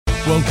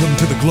Welcome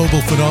to the global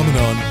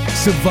phenomenon,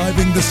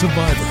 Surviving the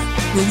Survivor,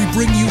 where we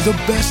bring you the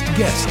best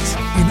guests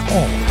in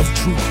all of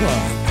true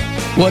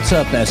crime. What's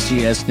up,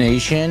 STS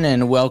Nation,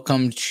 and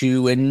welcome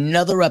to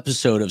another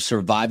episode of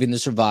Surviving the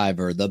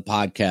Survivor, the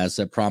podcast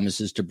that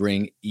promises to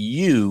bring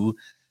you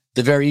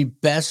the very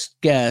best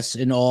guests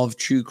in all of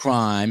true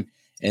crime.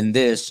 And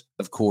this,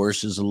 of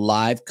course, is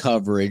live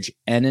coverage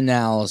and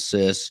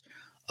analysis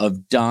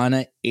of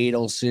Donna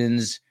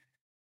Adelson's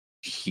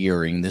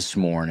hearing this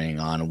morning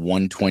on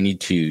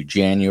 1/22,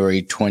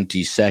 January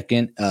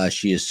 22nd.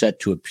 She is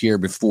set to appear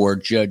before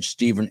Judge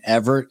Stephen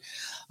Everett,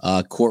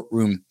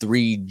 courtroom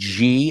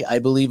 3G, I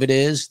believe it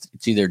is.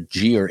 It's either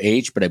G or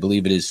H, but I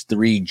believe it is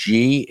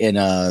 3G in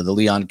the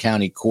Leon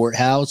County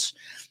Courthouse.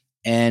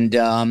 And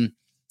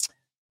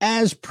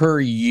as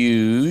per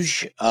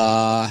usual,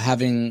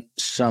 having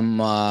some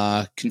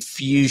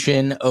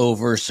confusion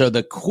over. So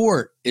the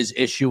court is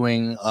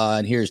issuing,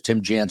 and here's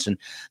Tim Jansen.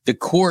 The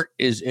court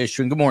is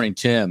issuing. Good morning,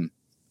 Tim.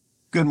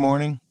 Good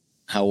morning.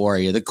 How are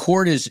you? The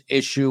court is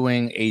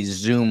issuing a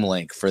Zoom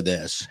link for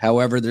this.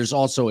 However, there's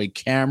also a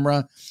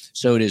camera,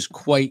 so it is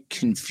quite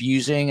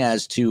confusing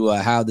as to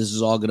how this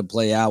is all going to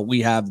play out.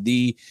 We have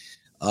the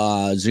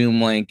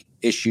Zoom link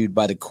issued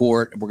by the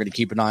court. We're going to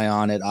keep an eye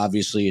on it.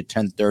 Obviously, at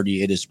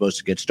 10:30, it is supposed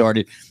to get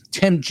started.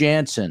 Tim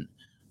Jansen,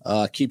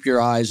 keep your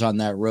eyes on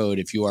that road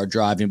if you are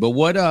driving. But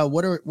what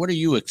are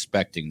you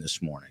expecting this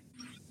morning?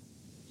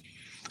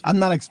 I'm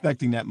not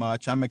expecting that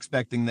much. I'm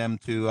expecting them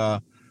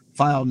to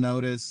file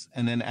notice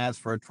and then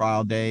ask for a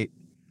trial date.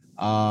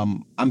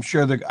 I'm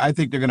sure I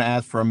think they're going to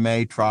ask for a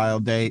May trial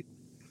date.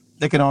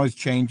 They can always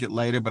change it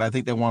later, but I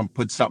think they want to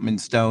put something in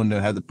stone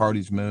to have the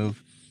parties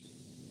move.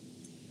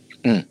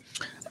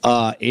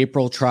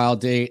 April trial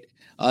date.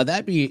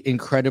 That'd be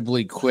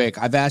incredibly quick.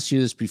 I've asked you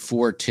this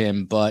before,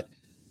 Tim, but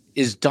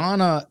is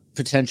Donna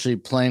potentially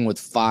playing with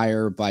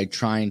fire by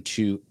trying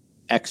to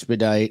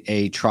expedite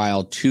a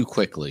trial too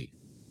quickly?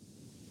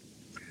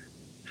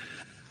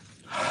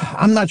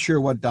 I'm not sure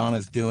what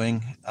Donna's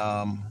doing.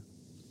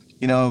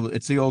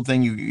 It's the old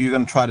thing. You're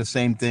going to try the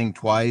same thing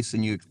twice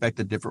and you expect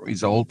a different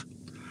result.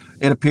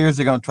 It appears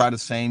they're going to try the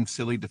same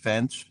silly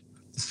defense,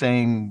 the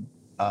same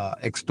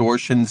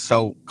extortion,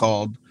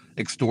 so-called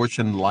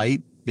extortion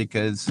light,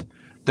 because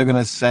they're going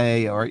to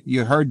say, or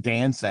you heard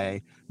Dan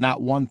say,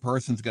 not one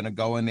person's going to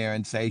go in there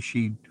and say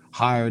she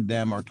hired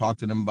them or talk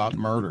to them about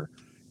murder.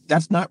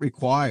 That's not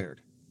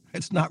required.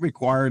 It's not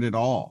required at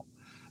all.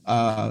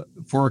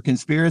 For a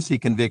conspiracy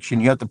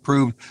conviction, you have to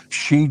prove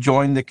she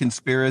joined the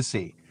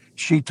conspiracy.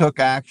 She took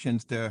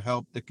actions to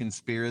help the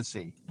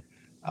conspiracy.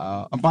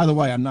 And by the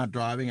way, I'm not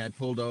driving. I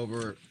pulled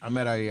over. I'm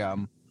at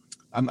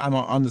I'm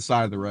on the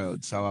side of the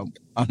road, so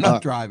I'm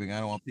not driving. I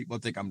don't want people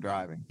to think I'm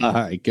driving. All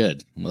right,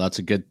 good. Well, that's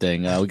a good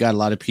thing. We got a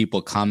lot of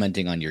people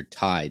commenting on your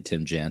tie,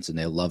 Tim Jansen.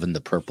 They're loving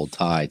the purple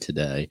tie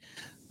today.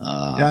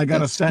 I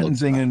got a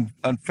sentencing in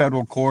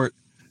federal court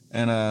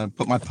and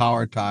put my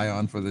power tie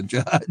on for the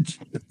judge.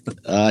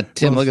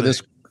 Tim, look at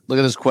this. Look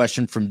at this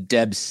question from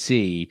Deb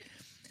C.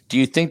 Do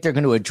you think they're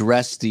going to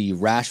address the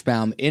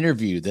Rashbaum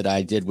interview that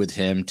I did with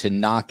him to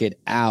knock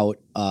it out?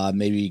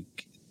 Maybe.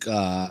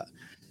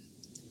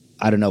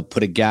 I don't know,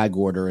 put a gag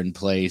order in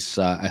place.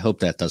 I hope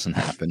that doesn't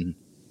happen.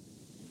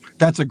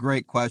 That's a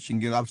great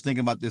question. I was thinking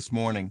about this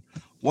morning.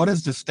 What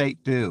does the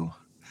state do?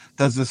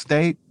 Does the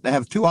state, they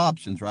have two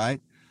options, right?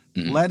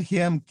 Mm-hmm. Let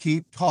him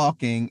keep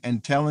talking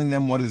and telling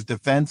them what his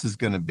defense is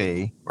going to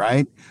be,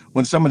 right?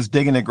 When someone's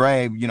digging a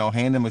grave,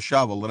 hand him a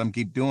shovel, let him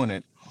keep doing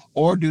it.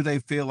 Or do they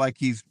feel like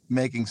he's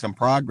making some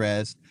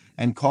progress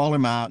and call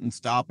him out and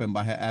stop him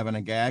by having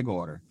a gag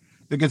order?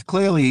 Because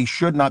clearly he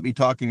should not be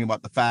talking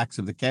about the facts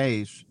of the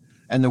case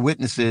and the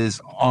witnesses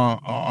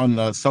on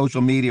the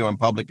social media or in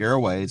public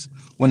airways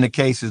when the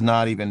case has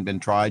not even been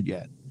tried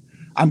yet.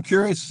 I'm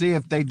curious to see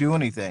if they do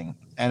anything,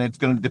 and it's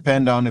going to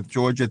depend on if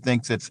Georgia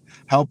thinks it's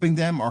helping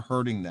them or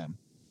hurting them.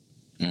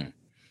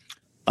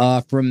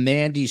 From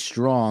Mandy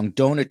Strong,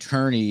 don't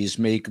attorneys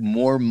make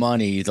more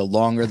money the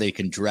longer they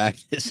can drag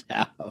this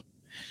out?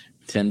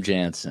 Tim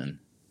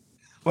Jansen.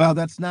 Well,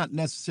 that's not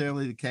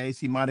necessarily the case.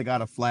 He might have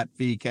got a flat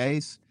fee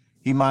case.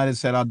 He might have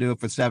said, I'll do it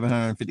for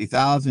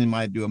 $750,000. He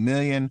might do $1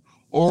 million.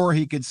 Or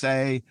he could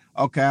say,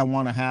 okay, I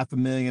want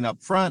 $500,000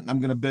 up front. I'm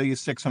going to bill you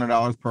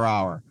 $600 per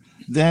hour.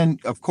 Then,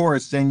 of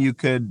course, you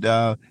could,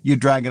 you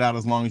drag it out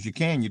as long as you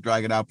can. You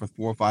drag it out for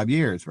 4 or 5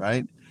 years,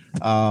 right?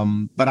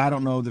 But I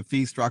don't know the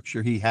fee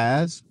structure he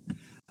has.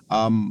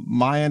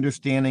 My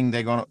understanding,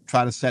 they're going to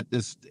try to set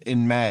this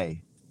in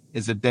May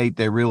is a date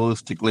they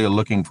realistically are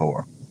looking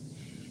for.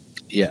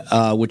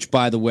 Yeah, which,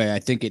 by the way, I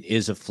think it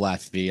is a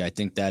flat fee. I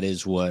think that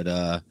is what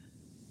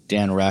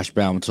Dan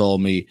Rashbaum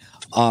told me.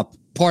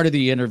 Part of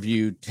the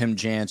interview, Tim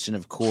Jansen,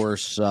 of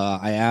course,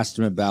 I asked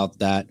him about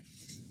that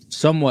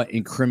somewhat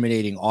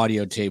incriminating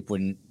audio tape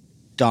when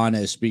Donna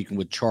is speaking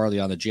with Charlie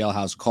on the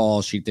jailhouse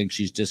call. She thinks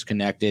she's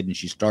disconnected, and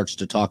she starts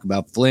to talk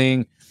about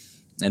fleeing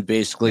and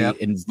basically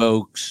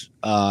invokes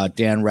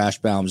Dan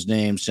Rashbaum's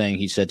name, saying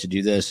he said to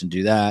do this and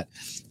do that.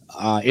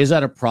 Is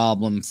that a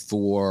problem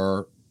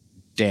for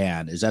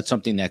Dan? Is that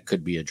something that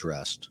could be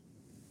addressed?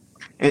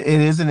 It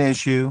is an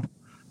issue.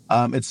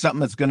 It's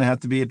something that's going to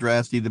have to be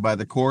addressed either by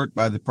the court,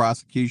 by the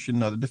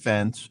prosecution, or the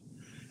defense.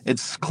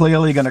 It's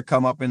clearly going to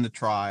come up in the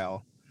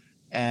trial.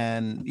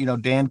 And,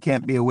 Dan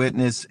can't be a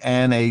witness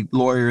and a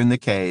lawyer in the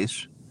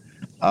case.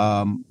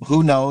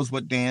 Who knows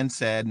what Dan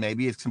said?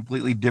 Maybe it's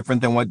completely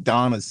different than what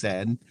Donna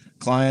said.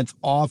 Clients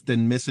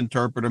often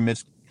misinterpret or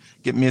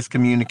get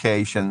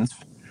miscommunications.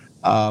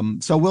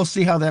 So we'll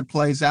see how that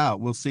plays out.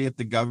 We'll see if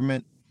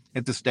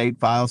the state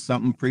files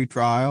something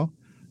pre-trial.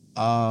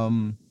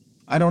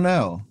 I don't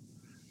know.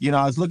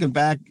 I was looking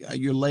back at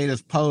your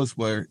latest post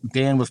where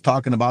Dan was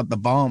talking about the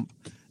bump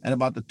and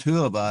about the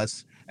two of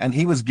us, and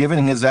he was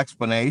giving his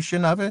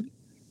explanation of it.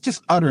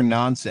 Just utter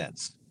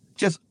nonsense.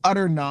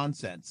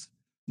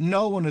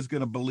 No one is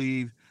going to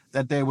believe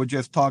that they were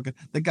just talking.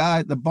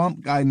 The bump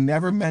guy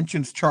never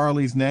mentions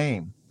Charlie's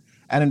name.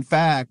 And in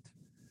fact,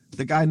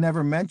 the guy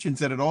never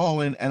mentions it at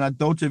all. And at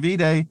Dolce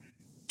Vita,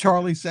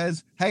 Charlie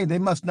says, hey, they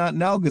must not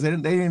know because they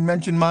didn't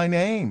mention my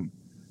name.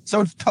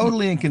 So it's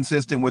totally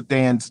inconsistent with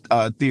Dan's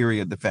theory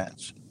of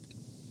defense.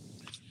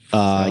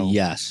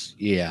 Yes.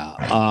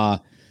 Yeah.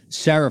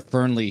 Sarah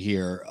Fernley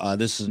here.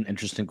 This is an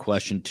interesting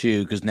question,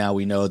 too, because now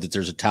we know that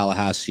there's a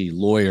Tallahassee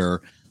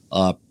lawyer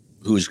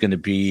who's going to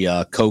be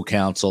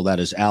co-counsel. That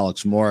is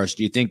Alex Morris.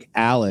 Do you think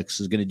Alex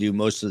is going to do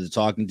most of the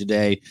talking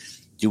today?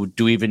 Do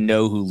we even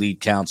know who lead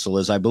counsel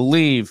is? I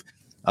believe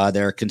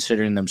they're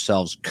considering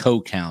themselves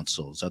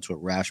co-counsels. That's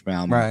what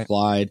Rashbaum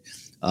implied.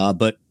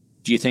 But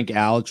do you think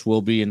Alex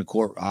will be in the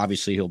court?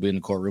 Obviously, he'll be in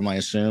the courtroom, I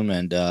assume.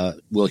 And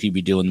will he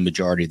be doing the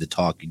majority of the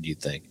talking, do you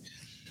think?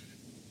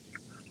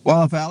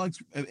 Well,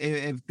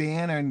 if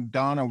Dan and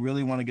Donna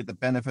really want to get the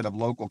benefit of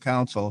local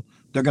counsel,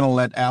 they're going to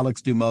let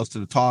Alex do most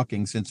of the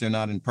talking since they're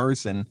not in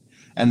person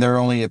and they're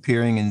only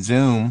appearing in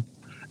Zoom.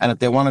 And if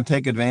they want to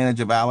take advantage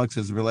of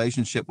Alex's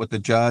relationship with the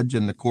judge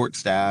and the court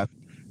staff,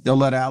 they'll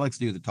let Alex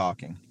do the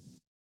talking.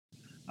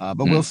 But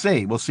we'll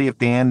see. We'll see if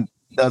Dan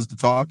does the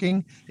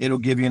talking. It'll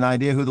give you an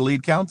idea who the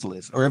lead counsel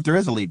is, or if there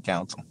is a lead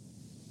counsel.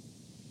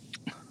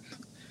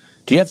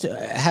 Do you have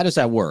to? How does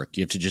that work?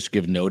 Do you have to just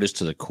give notice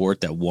to the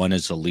court that one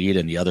is the lead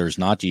and the other is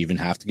not? Do you even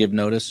have to give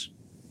notice?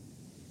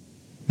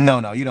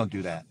 No, you don't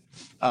do that.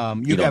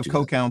 You have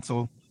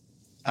co-counsel,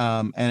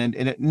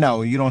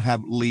 no, you don't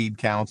have lead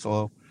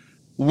counsel.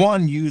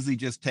 One usually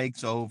just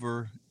takes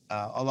over.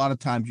 A lot of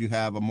times you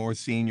have a more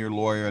senior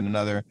lawyer and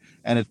another,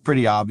 and it's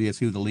pretty obvious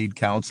who the lead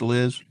counsel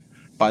is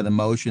by the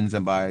motions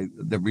and by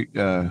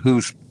the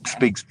who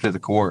speaks to the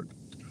court.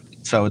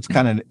 So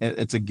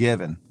it's a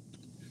given.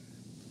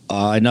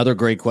 Another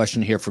great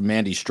question here from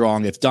Mandy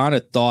Strong. If Donna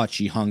thought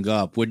she hung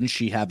up, wouldn't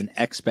she have an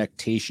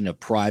expectation of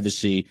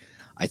privacy?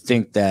 I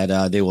think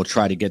that they will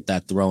try to get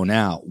that thrown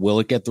out. Will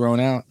it get thrown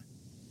out?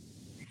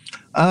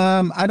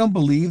 I don't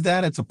believe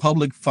that. It's a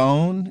public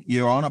phone.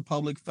 You're on a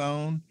public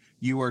phone.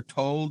 You are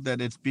told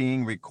that it's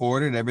being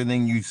recorded,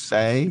 everything you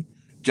say,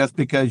 just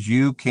because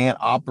you can't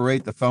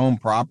operate the phone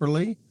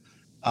properly,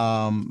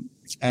 and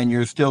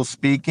you're still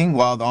speaking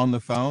while on the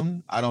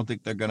phone. I don't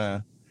think they're going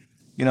to,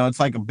 it's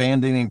like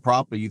abandoning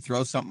property. You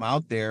throw something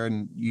out there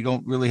and you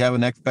don't really have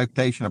an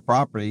expectation of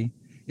property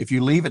if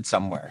you leave it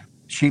somewhere.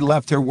 She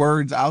left her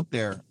words out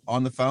there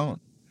on the phone.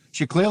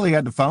 She clearly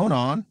had the phone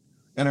on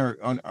in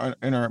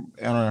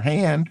her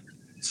hand.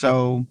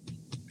 So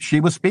she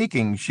was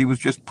speaking. She was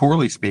just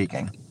poorly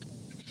speaking.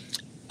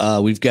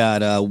 We've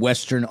got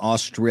Western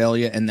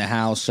Australia in the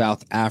house,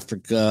 South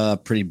Africa,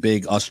 pretty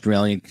big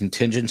Australian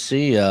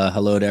contingency.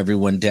 Hello to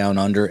everyone down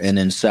under and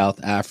in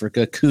South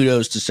Africa.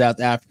 Kudos to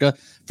South Africa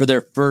for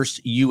their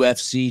first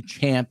UFC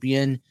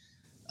champion.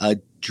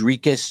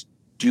 Dricus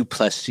du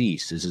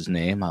Plessis is his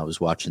name. I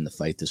was watching the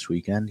fight this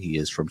weekend. He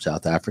is from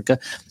South Africa.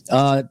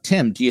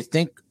 Tim, do you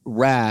think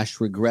Rash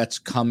regrets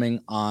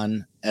coming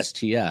on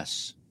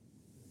STS?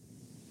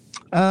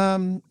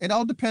 It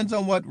all depends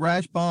on what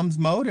Rashbaum's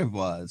motive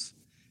was.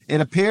 It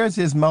appears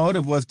his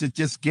motive was to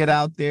just get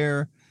out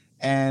there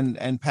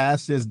and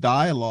pass this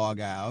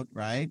dialogue out,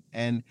 right?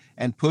 And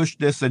push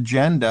this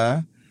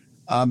agenda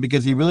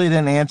because he really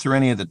didn't answer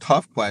any of the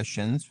tough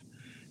questions.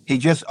 He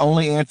just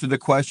only answered the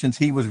questions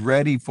he was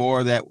ready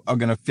for that are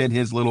going to fit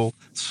his little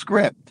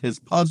script, his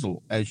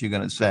puzzle, as you're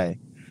going to say.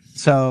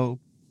 So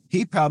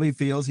he probably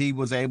feels he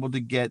was able to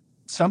get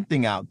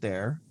something out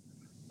there.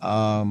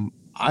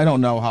 I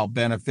don't know how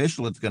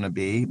beneficial it's going to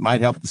be. It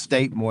might help the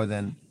state more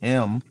than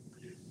him.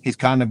 He's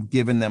kind of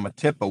given them a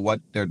tip of what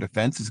their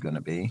defense is going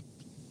to be.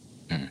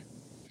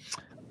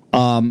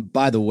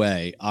 By the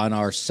way, on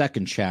our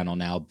second channel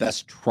now,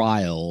 Best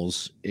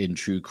Trials in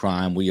True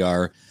Crime, we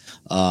are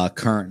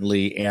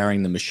currently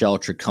airing the Michelle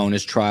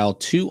Troconis trial.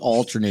 2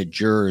 alternate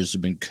jurors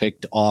have been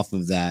kicked off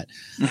of that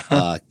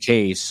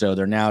case. So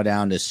they're now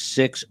down to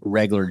 6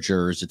 regular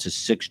jurors. It's a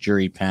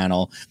 6-jury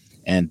panel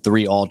and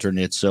 3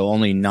 alternates. So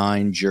only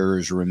 9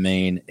 jurors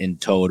remain in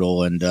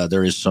total. And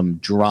there is some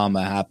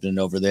drama happening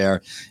over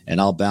there. And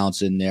I'll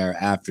bounce in there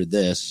after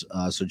this.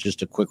 So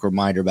just a quick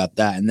reminder about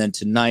that. And then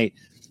tonight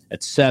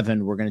at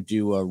 7, we're going to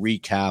do a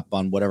recap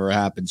on whatever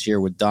happens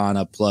here with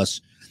Donna,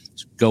 plus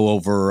go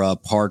over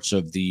parts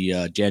of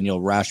the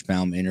Daniel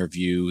Rashbaum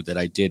interview that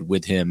I did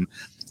with him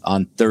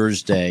on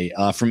Thursday.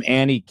 From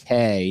Annie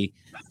K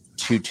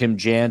to Tim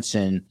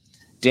Jansen,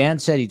 Dan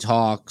said he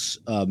talks,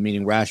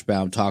 meaning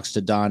Rashbaum, talks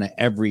to Donna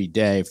every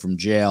day from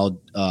jail.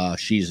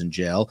 She's in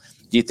jail.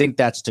 Do you think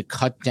that's to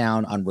cut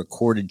down on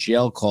recorded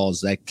jail calls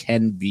that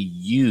can be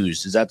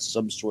used? Is that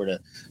some sort of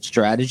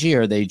strategy,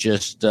 or are they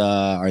just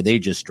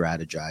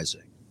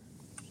strategizing?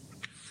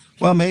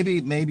 Well, maybe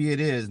it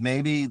is.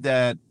 Maybe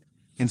that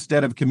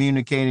instead of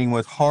communicating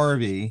with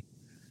Harvey,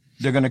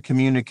 they're going to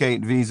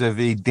communicate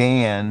vis-a-vis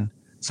Dan.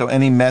 So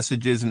any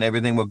messages and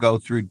everything will go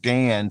through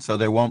Dan. So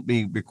there won't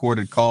be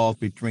recorded calls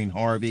between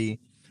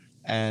Harvey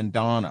and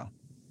Donna.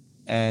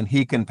 And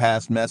he can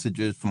pass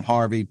messages from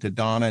Harvey to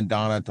Donna and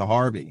Donna to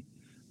Harvey.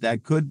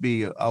 That could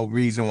be a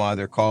reason why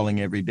they're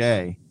calling every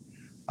day,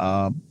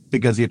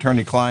 because the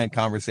attorney-client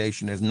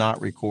conversation is not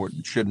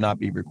recorded, should not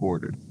be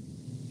recorded.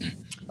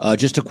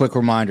 Just a quick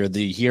reminder,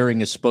 the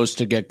hearing is supposed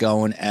to get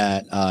going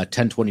at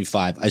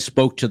 10:25. I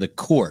spoke to the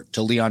court,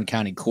 to Leon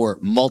County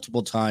Court,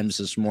 multiple times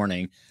this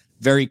morning.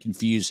 Very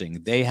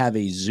confusing. They have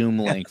a Zoom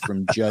link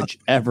from Judge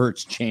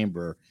Everett's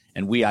chamber,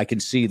 and I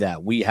can see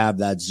that. We have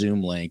that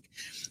Zoom link.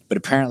 But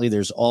apparently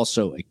there's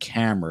also a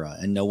camera,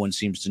 and no one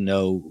seems to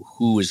know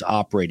who is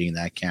operating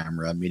that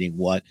camera, meaning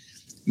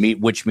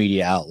which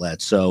media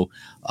outlet. So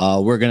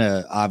we're going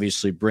to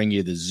obviously bring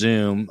you the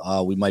Zoom.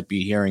 We might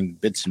be hearing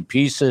bits and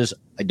pieces.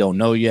 I don't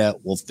know yet.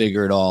 We'll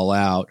figure it all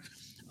out.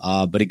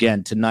 But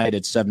again, tonight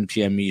at 7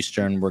 p.m.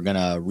 Eastern, we're going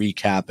to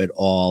recap it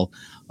all.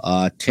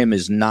 Tim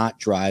is not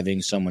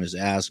driving. Someone is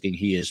asking.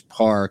 He is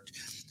parked.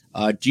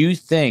 Do you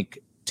think,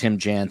 Tim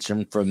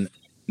Jansen, from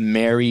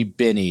Mary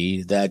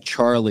Binney, that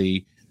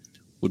Charlie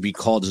would be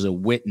called as a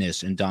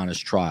witness in Donna's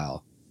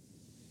trial?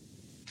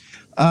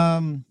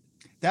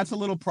 That's a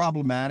little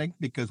problematic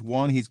because,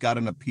 one, he's got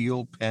an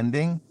appeal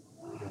pending,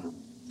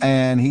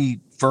 and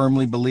he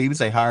firmly believes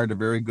they hired a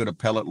very good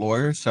appellate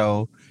lawyer.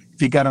 So if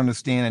he got on the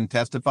stand and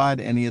testified,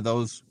 any of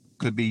those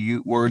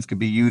words could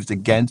be used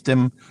against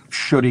him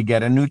should he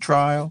get a new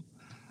trial.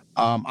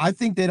 I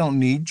think they don't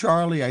need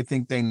Charlie. I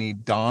think they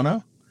need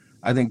Donna.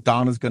 I think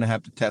Donna's going to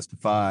have to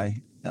testify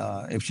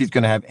if she's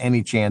going to have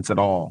any chance at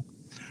all.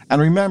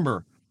 And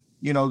remember,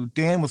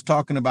 Dan was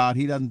talking about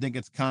he doesn't think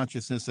it's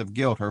consciousness of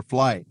guilt, her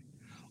flight.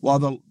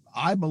 Well,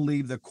 I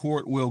believe the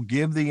court will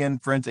give the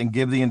inference and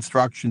give the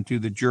instruction to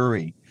the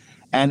jury.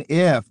 And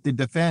if the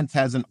defense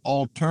has an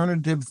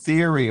alternative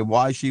theory of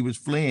why she was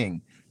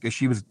fleeing, because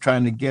she was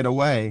trying to get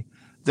away,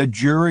 the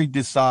jury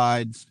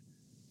decides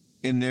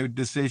in their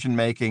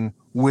decision-making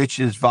which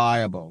is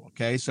viable,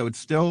 okay? So it's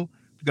still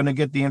going to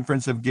get the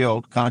inference of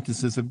guilt,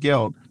 consciousness of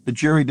guilt. The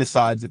jury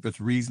decides if it's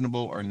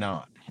reasonable or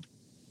not.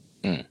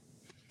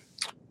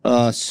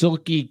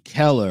 Silky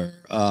Keller,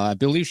 I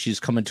believe she's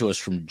coming to us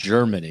from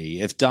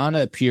Germany. If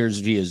Donna appears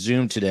via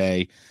Zoom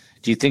today,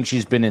 do you think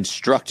she's been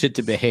instructed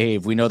to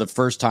behave? We know the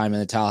first time in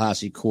the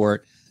Tallahassee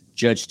court,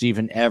 Judge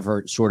Stephen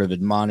Everett sort of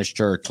admonished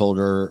her, told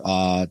her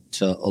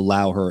to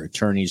allow her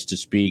attorneys to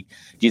speak.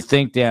 Do you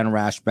think Dan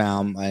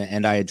Rashbaum,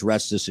 and I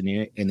addressed this in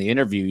the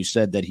interview, he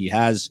said that he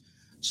has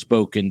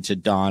spoken to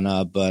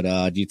Donna,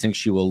 but do you think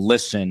she will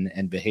listen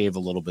and behave a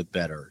little bit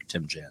better,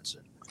 Tim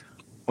Jansen?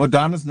 Well,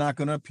 Donna's not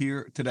going to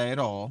appear today at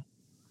all.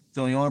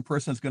 The only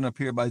person that's going to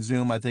appear by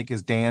Zoom, I think,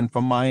 is Dan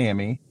from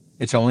Miami.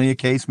 It's only a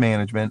case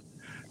management.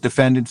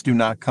 Defendants do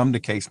not come to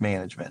case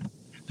management.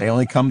 They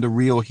only come to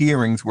real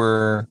hearings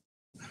where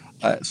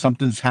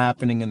something's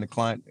happening and the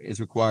client is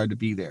required to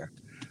be there.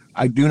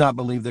 I do not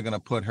believe they're going to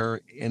put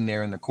her in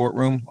there in the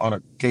courtroom on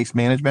a case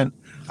management.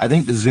 I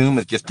think the Zoom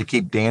is just to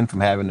keep Dan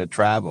from having to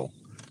travel.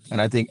 And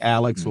I think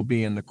Alex will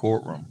be in the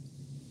courtroom.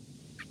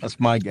 That's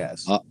my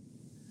guess.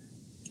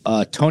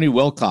 Tony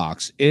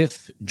Wilcox,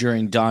 if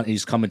during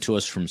he's coming to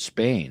us from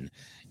Spain,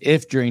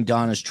 if during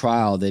Donna's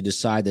trial they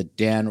decide that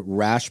Dan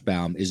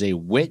Rashbaum is a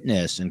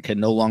witness and can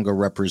no longer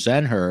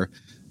represent her,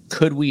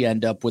 could we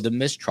end up with a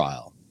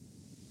mistrial?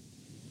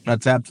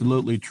 That's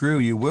absolutely true.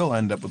 You will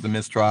end up with a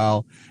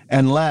mistrial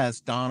unless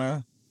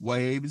Donna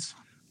waives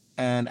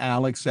and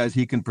Alex says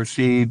he can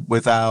proceed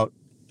without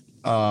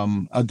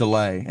a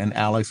delay and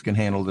Alex can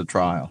handle the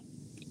trial.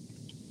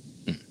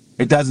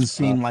 It doesn't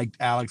seem like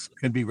Alex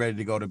could be ready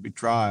to go to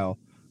trial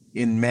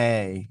in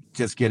May,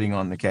 just getting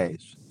on the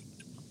case.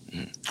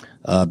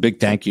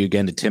 Big thank you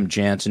again to Tim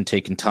Jansen,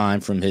 taking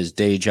time from his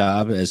day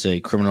job as a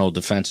criminal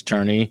defense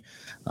attorney.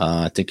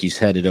 I think he's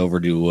headed over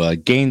to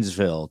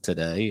Gainesville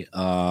today.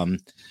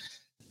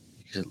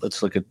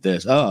 Let's look at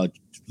this. I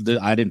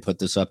didn't put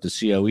this up. The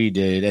COE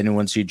did.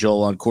 Anyone see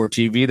Joel on Court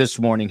TV this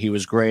morning? He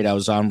was great. I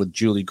was on with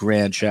Julie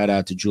Grant. Shout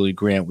out to Julie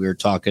Grant. We were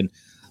talking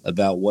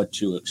about what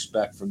to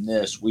expect from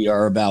this. We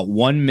are about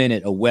 1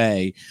 minute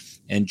away,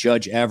 and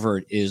Judge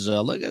Everett is,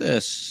 look at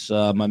this.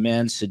 My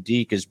man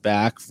Sadiq is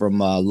back from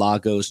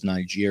Lagos,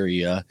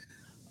 Nigeria.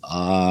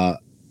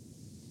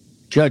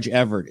 Judge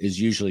Everett is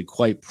usually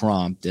quite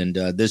prompt, and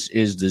this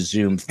is the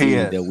Zoom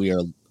feed that we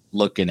are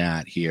looking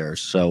at here.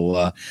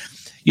 So,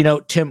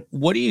 Tim,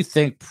 what do you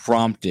think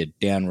prompted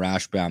Dan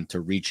Rashbaum to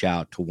reach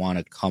out to want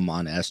to come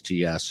on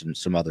STS and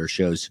some other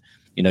shows?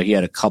 He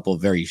had a couple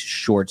of very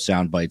short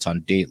sound bites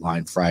on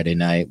Dateline Friday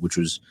night, which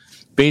was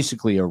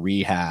basically a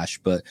rehash.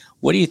 But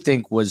what do you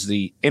think was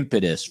the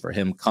impetus for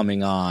him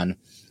coming on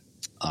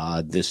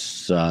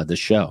the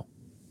show?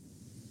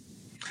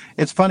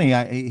 It's funny.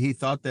 He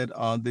thought that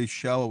on this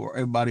show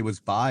everybody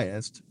was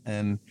biased,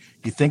 and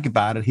you think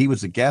about it, he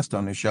was a guest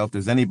on the show. If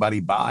there's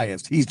anybody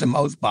biased, he's the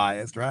most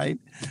biased, right?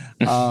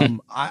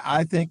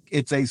 I think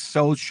it's a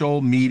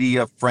social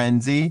media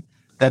frenzy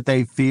that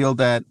they feel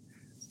that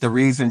the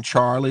reason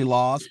Charlie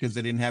lost because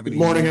they didn't have any.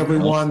 Good morning,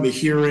 everyone. The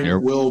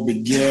hearing will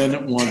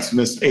begin once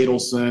Miss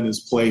Adelson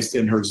is placed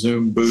in her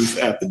Zoom booth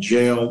at the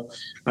jail.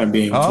 I'm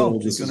being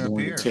told this is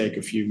going to take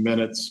a few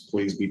minutes.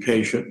 Please be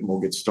patient, and we'll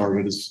get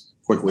started as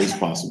quickly as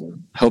possible.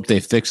 Hope they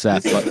fix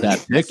that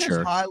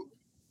picture.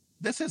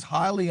 This is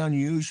highly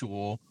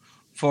unusual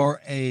for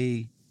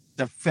a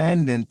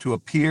defendant to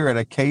appear at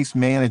a case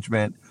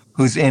management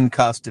who's in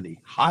custody.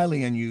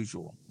 Highly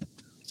unusual.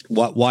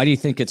 Why do you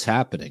think it's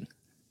happening?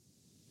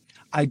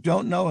 I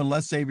don't know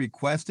unless they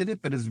requested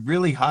it, but it's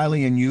really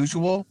highly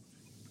unusual.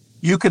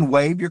 You can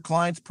waive your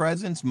client's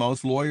presence.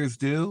 Most lawyers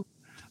do.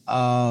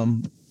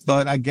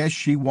 But I guess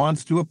she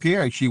wants to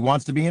appear. She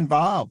wants to be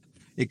involved.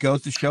 It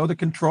goes to show the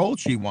control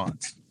she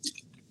wants.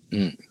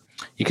 You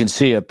can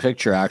see a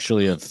picture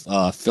actually of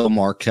Phil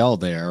Markel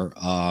there.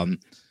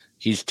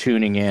 He's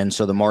tuning in.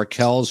 So the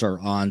Markels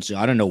are on. So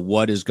I don't know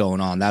what is going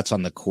on. That's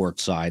on the court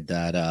side,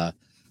 that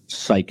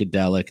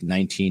psychedelic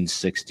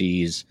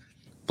 1960s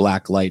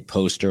black light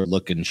poster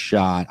looking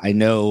shot. I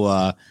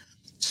know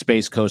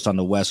Space Coast on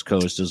the West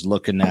Coast is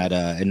looking at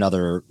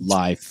another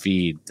live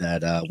feed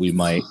that we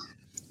might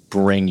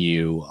bring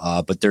you.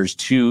 But there's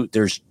two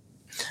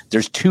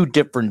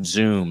different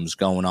Zooms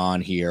going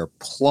on here,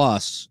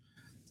 plus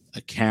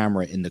a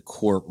camera in the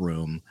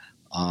courtroom.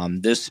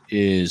 This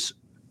is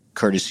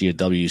courtesy of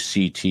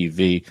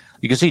WCTV.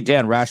 You can see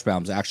Dan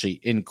Rashbaum's actually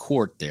in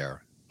court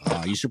there.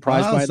 Are you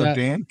surprised by that?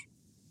 Dan,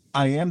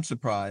 I am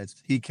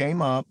surprised. He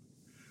came up,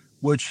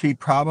 which he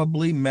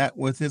probably met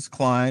with his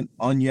client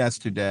on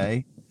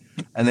yesterday,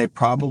 and they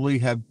probably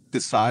have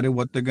decided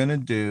what they're going to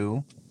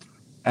do,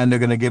 and they're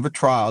going to give a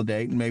trial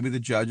date, and maybe the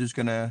judge is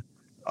going to,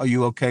 are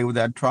you okay with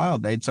that trial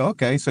date? So,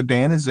 okay, so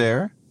Dan is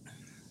there.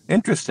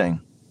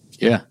 Interesting.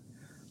 Yeah.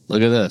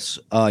 Look at this.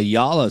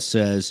 Yala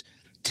says,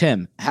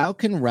 Tim, how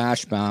can Dan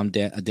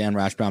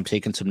Rashbaum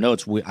taking some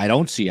notes? I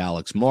don't see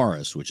Alex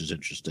Morris, which is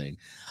interesting.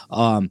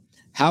 Who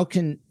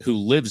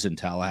lives in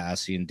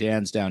Tallahassee, and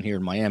Dan's down here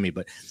in Miami,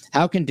 but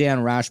how can Dan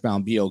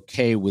Rashbaum be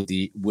okay with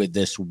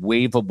this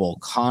waivable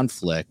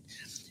conflict?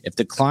 If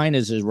the client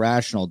is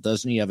irrational,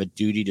 doesn't he have a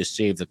duty to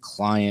save the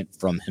client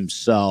from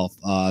himself?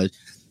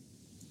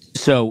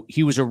 So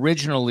he was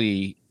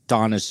originally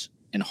Donna's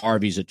and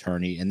Harvey's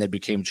attorney, and then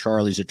became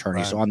Charlie's attorney.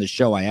 Right. So on the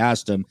show, I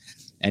asked him,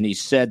 and he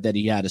said that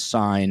he had to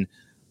sign,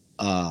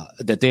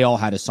 that they all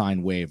had to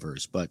sign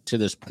waivers. But to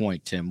this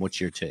point, Tim,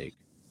 what's your take?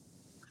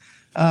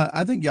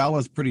 I think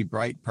Yala's a pretty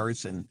bright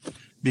person,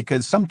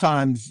 because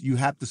sometimes you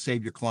have to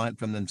save your client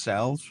from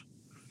themselves.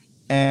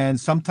 And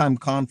sometimes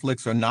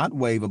conflicts are not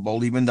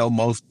waivable, even though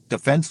most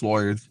defense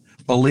lawyers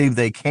believe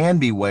they can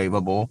be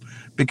waivable,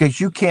 because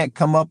you can't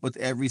come up with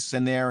every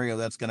scenario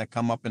that's going to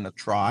come up in a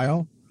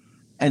trial.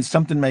 And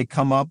something may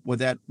come up where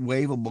that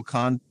waivable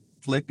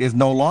conflict is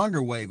no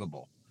longer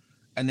waivable.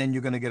 And then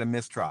you're going to get a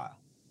mistrial.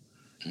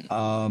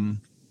 And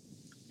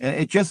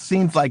it just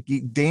seems like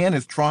Dan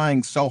is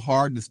trying so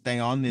hard to stay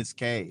on this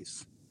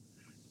case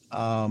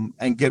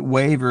and get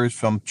waivers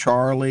from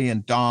Charlie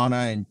and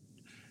Donna.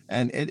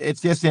 And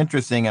it's just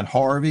interesting. And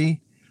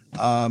Harvey,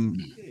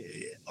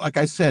 like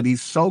I said,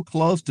 he's so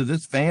close to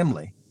this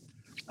family.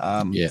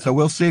 So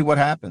we'll see what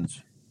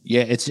happens.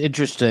 Yeah, it's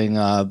interesting.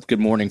 Good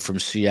morning from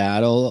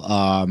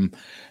Seattle.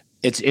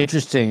 It's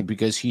interesting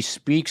because he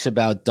speaks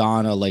about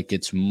Donna like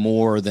it's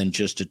more than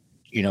just a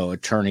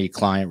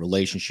attorney-client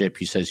relationship.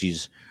 He says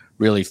he's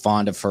really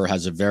fond of her,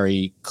 has a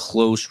very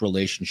close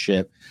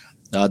relationship.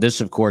 This,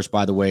 of course,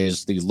 by the way,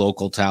 is the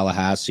local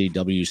Tallahassee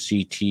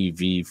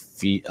WCTV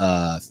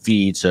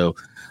feed, so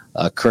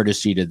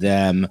courtesy to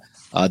them.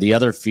 The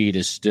other feed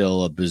is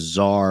still a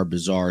bizarre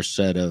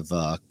set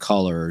of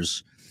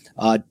colors.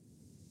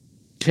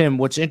 Tim,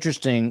 what's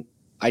interesting,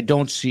 I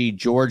don't see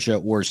Georgia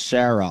or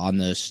Sarah on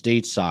the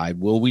state side.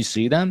 Will we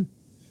see them?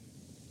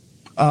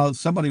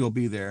 Somebody will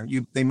be there.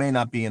 They may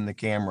not be in the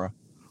camera.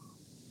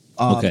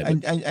 Okay.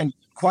 And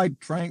quite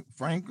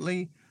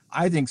frankly,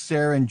 I think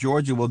Sarah and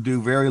Georgia will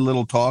do very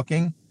little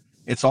talking.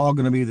 It's all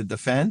going to be the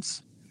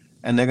defense.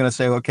 And they're going to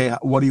say, okay,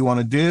 what do you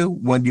want to do?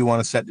 When do you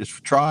want to set this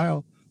for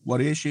trial?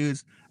 What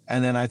issues?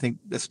 And then I think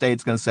the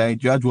state's going to say,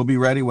 Judge, we'll be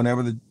ready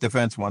whenever the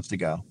defense wants to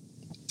go.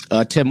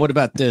 Tim, what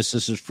about this?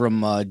 This is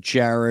from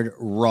Jared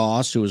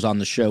Ross, who was on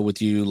the show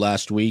with you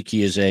last week.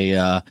 He is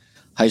a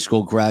high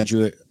school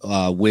graduate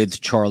with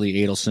Charlie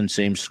Adelson,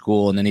 same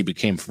school, and then he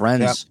became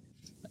friends,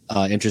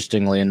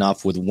 interestingly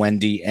enough, with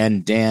Wendy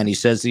and Dan. He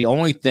says the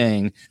only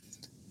thing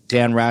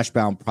Dan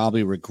Rashbaum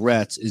probably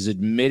regrets is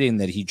admitting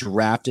that he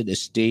drafted a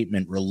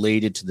statement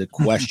related to the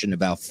question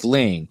about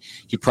fleeing.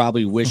 He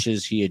probably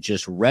wishes he had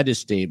just read his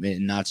statement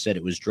and not said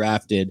it was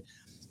drafted.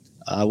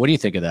 What do you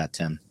think of that,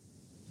 Tim?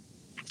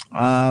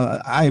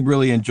 I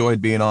really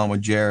enjoyed being on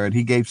with Jared.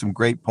 He gave some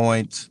great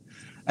points.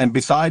 And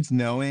besides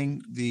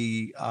knowing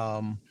the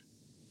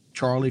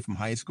Charlie from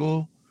high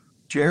school,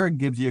 Jared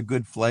gives you a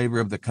good flavor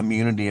of the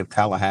community of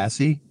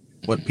Tallahassee,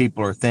 what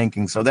people are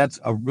thinking. So that's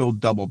a real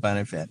double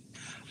benefit.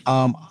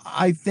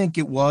 I think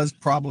it was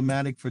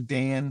problematic for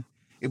Dan.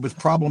 It was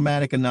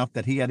problematic enough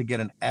that he had to get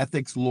an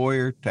ethics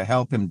lawyer to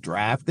help him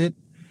draft it.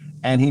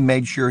 And he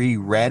made sure he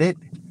read it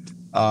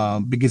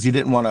because he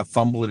didn't want to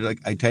fumble it,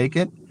 I take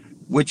it,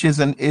 which is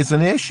an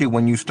issue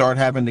when you start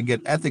having to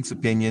get ethics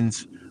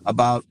opinions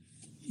about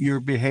your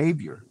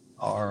behavior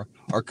or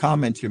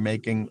comments you're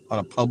making on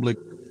a public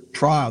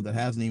trial that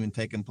hasn't even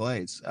taken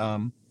place.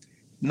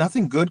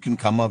 Nothing good can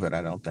come of it,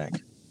 I don't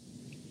think.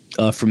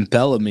 From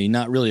Bellamy,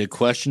 not really a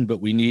question, but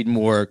we need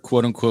more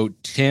quote unquote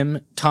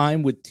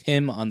time with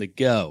Tim on the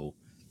go.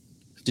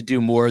 To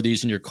do more of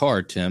these in your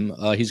car, Tim.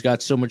 He's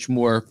got so much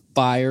more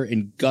fire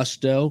and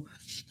gusto.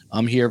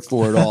 I'm here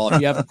for it all.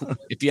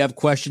 If you have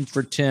questions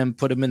for Tim,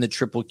 put them in the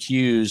triple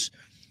Qs,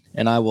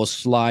 and I will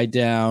slide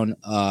down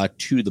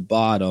to the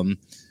bottom,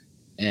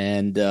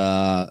 and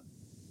I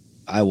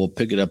will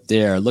pick it up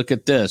there. Look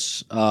at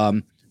this.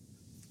 By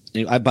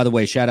the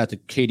way, shout out to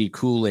Katie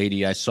Cool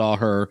Lady. I saw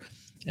her,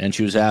 and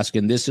she was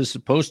asking, this is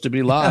supposed to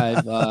be live.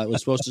 It was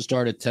supposed to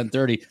start at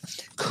 10:30.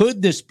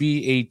 Could this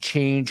be a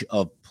change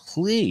of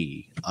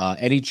plea?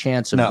 Any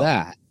chance of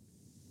that?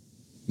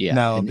 Yeah.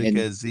 No,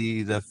 because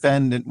the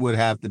defendant would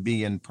have to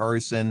be in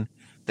person.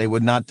 They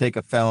would not take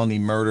a felony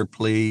murder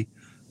plea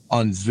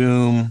on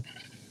Zoom.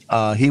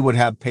 He would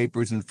have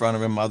papers in front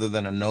of him other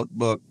than a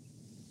notebook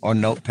or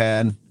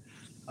notepad.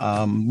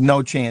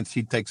 No chance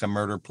he takes a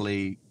murder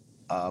plea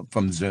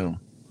from Zoom.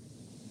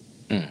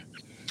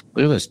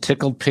 Look at this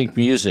tickled pink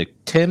music.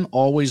 Tim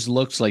always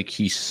looks like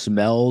he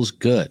smells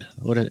good.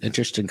 What an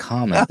interesting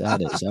comment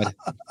that is.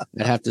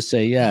 I'd have to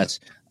say yes.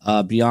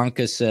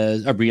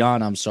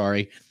 Brianna, I'm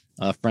sorry,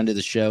 a friend of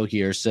the show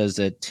here, says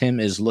that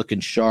Tim is looking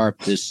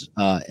sharp this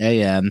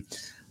AM.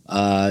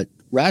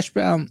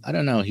 Rashbaum, I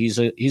don't know. He's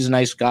a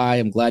nice guy.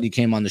 I'm glad he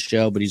came on the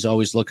show, but he's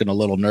always looking a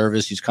little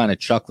nervous. He's kind of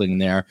chuckling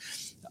there.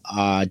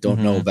 I don't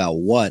know about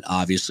what,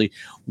 obviously.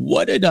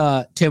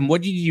 Tim,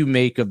 what did you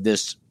make of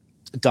this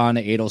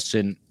Donna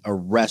Adelson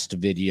arrest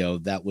video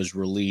that was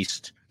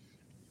released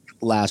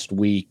last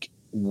week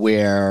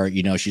where,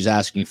 she's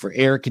asking for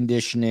air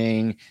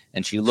conditioning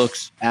and she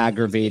looks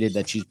aggravated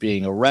that she's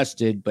being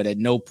arrested, but at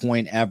no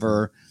point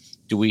ever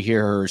do we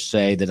hear her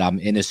say that I'm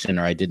innocent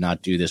or I did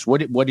not do this. What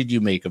did you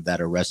make of that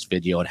arrest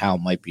video and how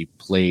it might be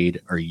played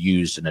or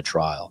used in a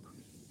trial?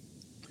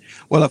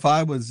 Well, if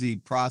I was the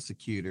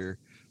prosecutor,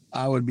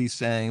 I would be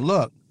saying,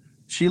 look,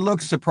 she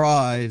looked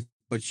surprised,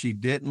 but she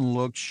didn't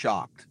look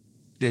shocked,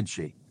 did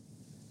she?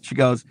 She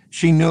goes,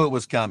 she knew it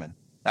was coming.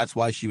 That's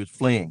why she was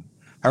fleeing.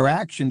 Her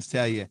actions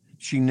tell you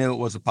she knew it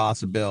was a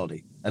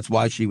possibility. That's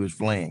why she was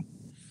fleeing.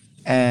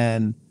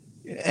 And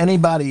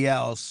anybody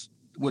else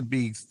would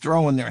be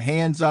throwing their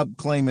hands up,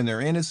 claiming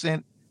they're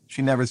innocent.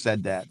 She never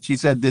said that. She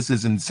said, this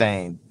is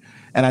insane.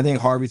 And I think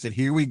Harvey said,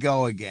 here we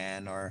go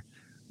again, or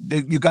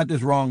you got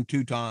this wrong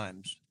 2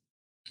 times.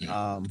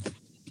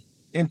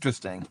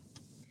 Interesting.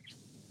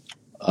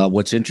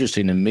 What's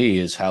interesting to me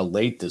is how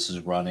late this is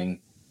running.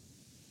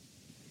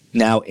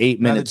 Now 8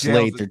 minutes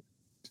late.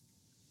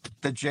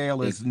 The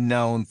jail is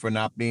known for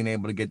not being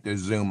able to get their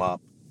Zoom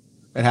up.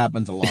 It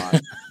happens a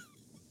lot.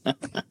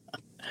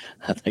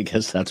 I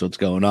guess that's what's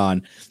going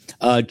on.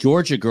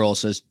 Georgia Girl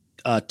says,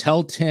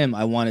 tell Tim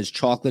I want his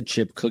chocolate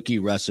chip cookie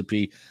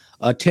recipe.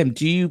 Tim,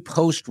 do you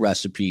post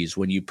recipes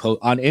when you post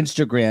on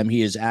Instagram?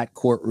 He is at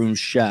Courtroom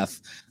Chef,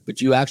 but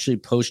do you actually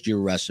post your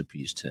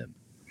recipes, Tim?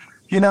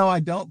 I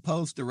don't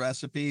post the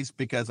recipes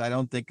because I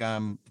don't think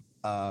I'm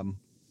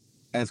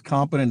as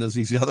competent as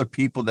these other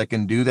people that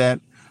can do that.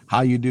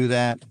 How you do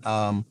that.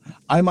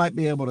 I might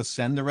be able to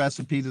send the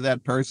recipe to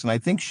that person. I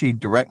think she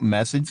direct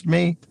messaged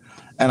me,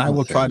 and I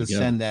will try to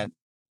send that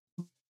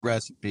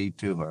recipe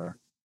to her.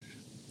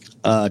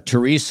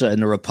 Teresa in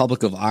the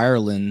Republic of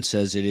Ireland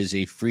says it is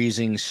a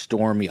freezing,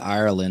 stormy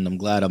Ireland. I'm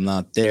glad I'm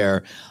not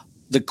there.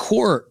 The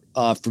court,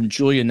 from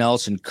Julia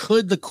Nelson,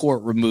 could the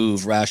court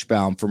remove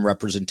Rashbaum from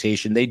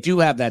representation? They do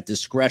have that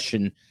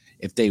discretion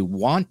if they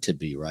want to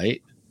be,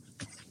 right?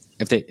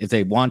 If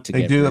they want to,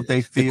 if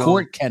they feel the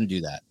court can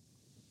do that.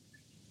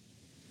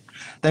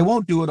 They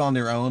won't do it on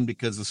their own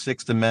because the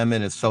Sixth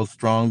Amendment is so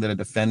strong that a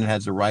defendant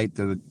has a right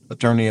to the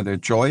attorney of their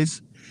choice.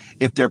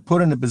 If they're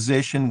put in a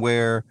position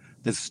where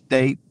the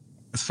state,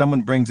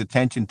 someone brings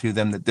attention to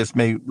them that this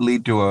may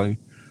lead to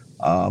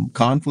a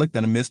conflict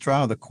and a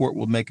mistrial, the court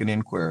will make an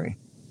inquiry.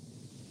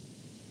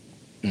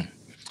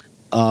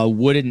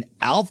 Would an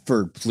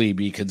Alford plea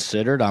be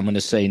considered? I'm going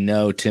to say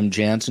no, Tim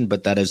Jansen,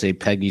 but that is a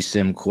Peggy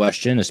Sim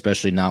question,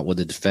 especially not with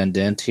the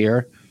defendant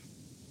here.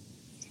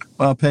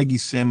 Well, Peggy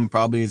Sim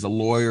probably is a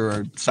lawyer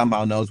or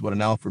somehow knows what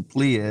an Alford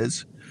plea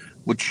is.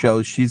 which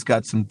shows she's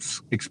got some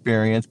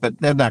experience, but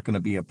they're not going to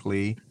be a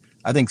plea.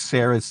 I think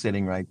Sarah's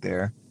sitting right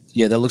there.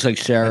 Yeah, that looks like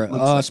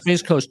Sarah.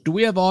 Space Coast, do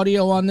we have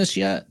audio on this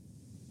yet?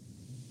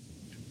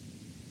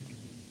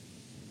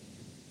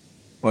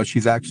 Well,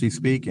 she's actually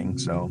speaking,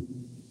 so.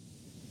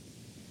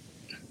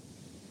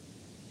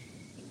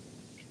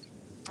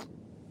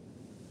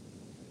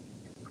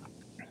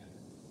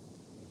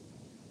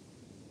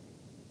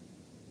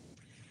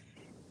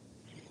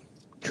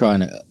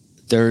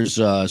 There's,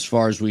 as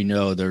far as we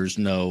know, there's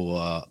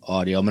no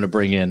audio. I'm going to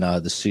bring in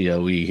the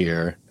COE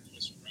here.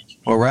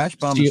 Well,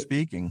 Rashbaum is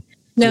speaking.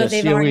 No,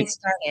 they've already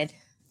started.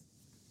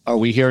 Are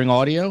we hearing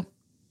audio?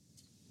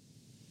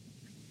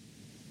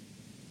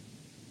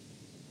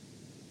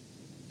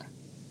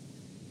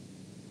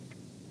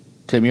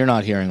 Tim, you're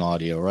not hearing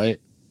audio, right?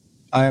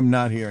 I am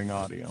not hearing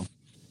audio.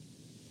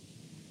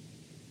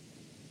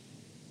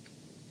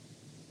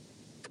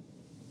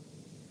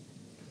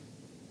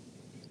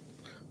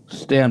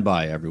 Stand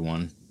by,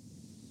 everyone.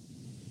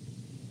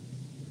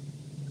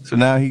 So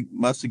now he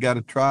must have got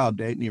a trial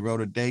date and he wrote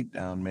a date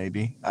down,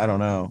 maybe. I don't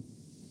know.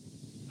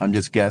 I'm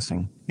just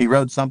guessing. He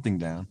wrote something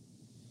down.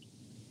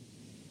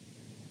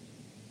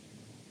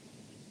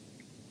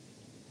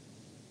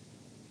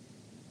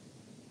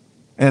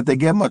 And if they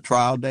give him a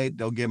trial date,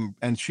 they'll give him,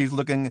 and she's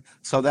looking,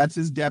 so that's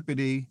his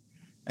deputy,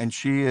 and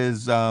she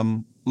is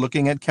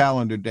looking at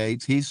calendar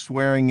dates. He's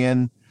swearing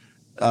in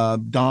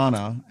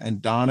Donna,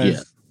 and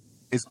Donna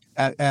is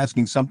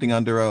asking something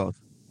under oath.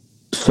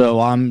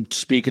 So I'm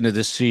speaking to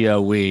the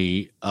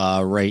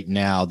COE right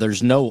now.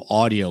 There's no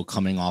audio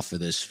coming off of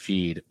this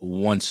feed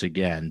once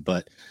again,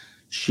 but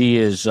she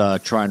is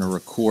trying to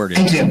record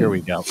it. Here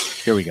we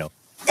go.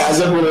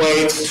 As it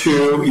relates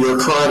to your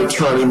current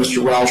attorney,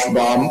 Mr.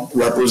 Rauschbaum,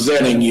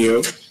 representing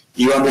you,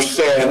 you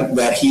understand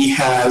that he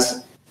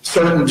has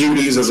certain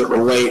duties as it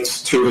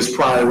relates to his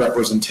prior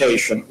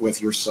representation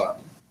with your son.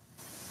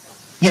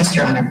 Yes,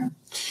 Your Honor.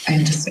 I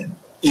understand.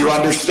 You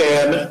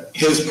understand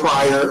his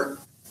prior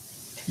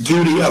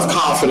duty of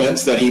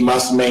confidence that he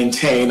must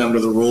maintain under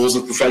the rules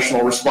of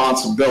professional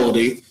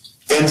responsibility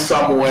in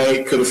some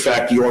way could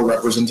affect your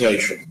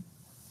representation.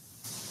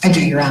 I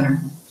do, Your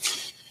Honor.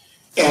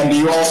 And do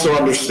you also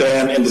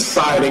understand in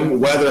deciding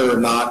whether or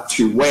not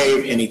to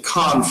waive any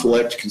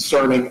conflict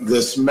concerning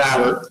this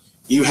matter,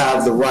 you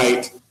have the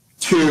right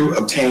to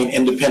obtain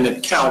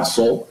independent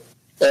counsel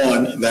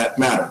on that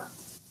matter?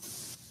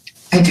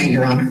 I do,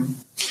 Your Honor.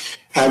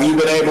 Have you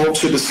been able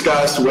to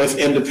discuss with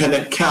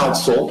independent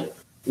counsel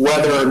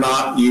whether or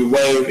not you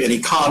waive any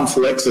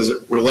conflicts as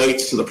it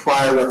relates to the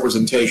prior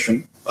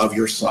representation of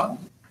your son?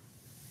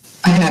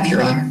 I have,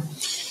 Your Honor.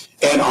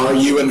 And are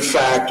you, in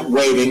fact,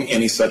 waiving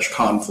any such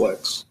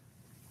conflicts?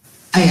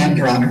 I am,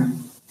 Your Honor.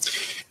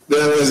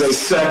 There is a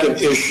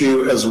second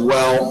issue as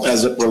well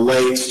as it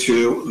relates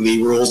to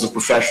the rules of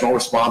professional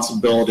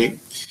responsibility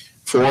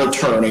for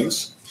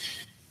attorneys.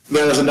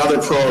 There is another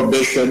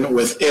prohibition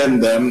within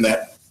them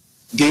that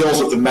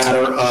deals with the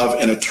matter of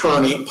an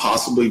attorney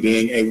possibly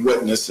being a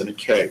witness in a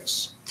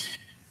case.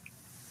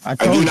 I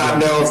do not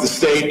know if the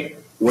state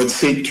would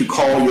seek to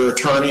call your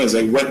attorney as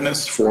a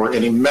witness for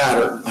any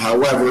matter.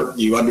 However,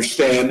 you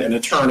understand an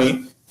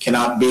attorney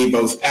cannot be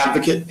both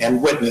advocate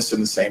and witness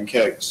in the same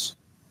case.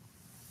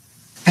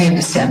 I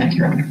understand that,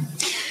 Your Honor.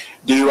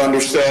 Do you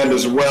understand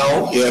as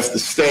well if the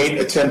state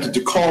attempted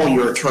to call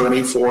your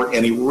attorney for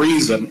any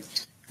reason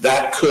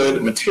that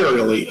could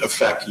materially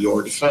affect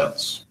your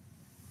defense?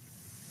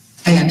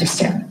 I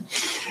understand.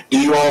 Do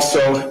you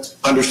also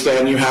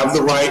understand you have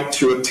the right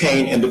to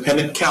obtain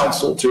independent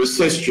counsel to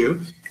assist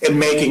you in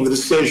making the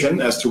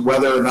decision as to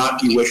whether or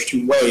not you wish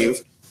to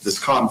waive this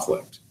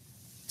conflict,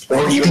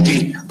 or even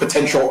the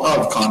potential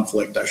of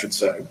conflict, I should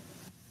say?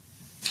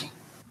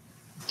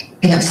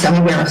 Yes,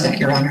 I'm aware of that,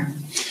 Your Honor.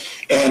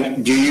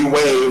 And do you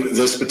waive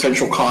this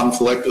potential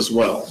conflict as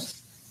well?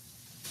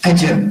 I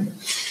do.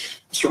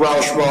 Mr.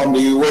 Rauschbaum,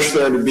 do you wish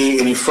there to be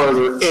any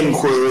further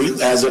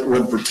inquiry as it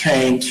would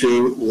pertain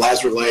to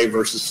Lazarley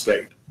versus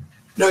State?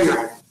 No, Your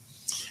Honor.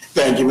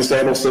 Thank you, Ms.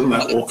 Adelson.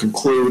 That will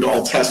conclude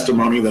all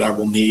testimony that I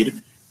will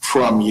need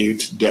from you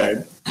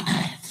today.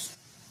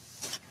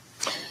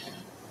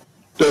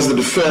 Does the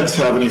defense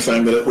have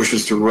anything that it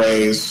wishes to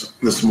raise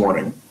this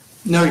morning?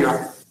 No, Your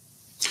Honor.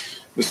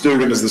 Ms.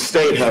 Dugan, does the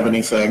state have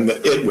anything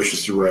that it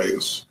wishes to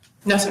raise?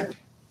 No, sir.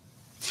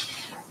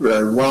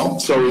 Very well.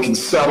 So we can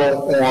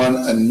settle on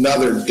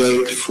another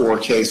date for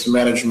case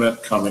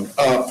management coming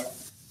up.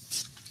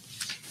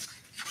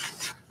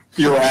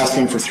 You're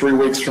asking for 3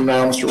 weeks from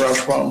now, Mr.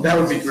 Rauschbaum? That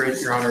would be great,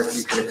 Your Honor, if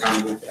you could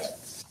accommodate that.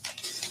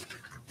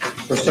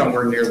 Or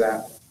somewhere near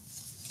that.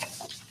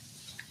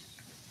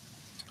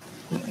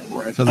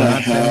 Right. So I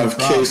have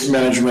case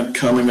management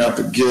coming up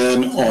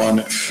again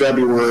on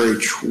February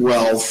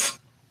 12th.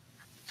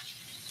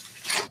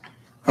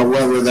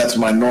 However, that's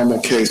my normal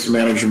case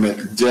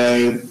management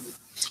day.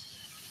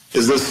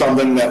 Is this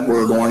something that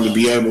we're going to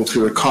be able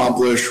to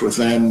accomplish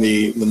within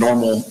the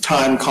normal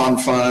time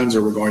confines,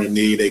 or we're going to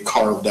need a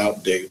carved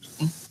out date?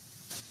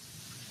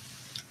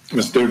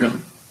 Ms.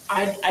 Dugan?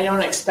 I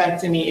don't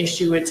expect any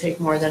issue would take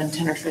more than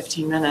 10 or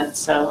 15 minutes,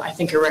 so I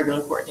think a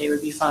regular court day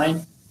would be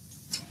fine.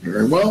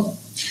 Very well.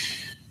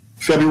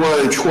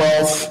 February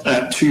 12th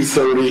at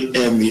 2:30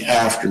 in the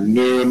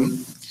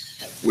afternoon.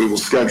 We will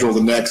schedule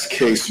the next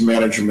case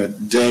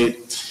management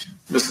date.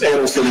 Ms.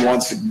 Adelson,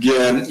 once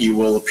again, you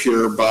will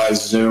appear by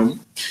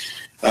Zoom,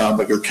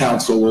 but your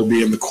counsel will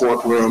be in the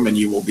courtroom and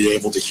you will be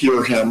able to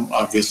hear him,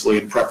 obviously,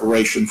 in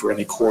preparation for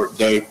any court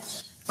date.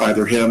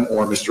 Either him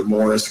or Mr.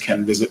 Morris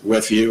can visit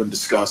with you and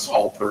discuss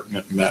all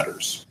pertinent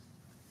matters.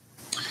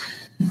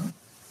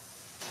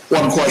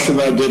 One question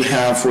that I did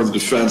have for the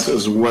defense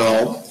as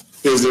well,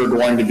 is there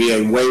going to be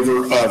a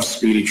waiver of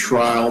speedy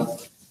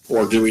trial,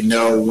 or do we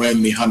know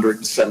when the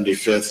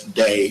 175th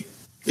day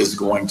is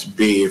going to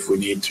be if we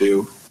need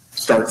to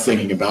start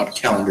thinking about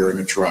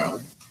calendaring a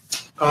trial?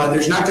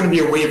 There's not going to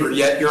be a waiver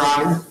yet, Your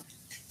Honor.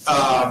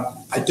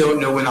 I don't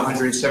know when the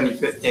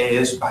 175th day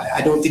is.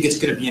 I don't think it's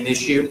going to be an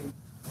issue.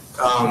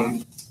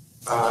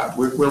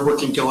 We're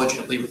working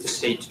diligently with the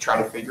state to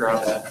try to figure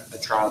out a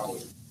trial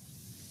date.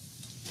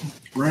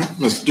 Right.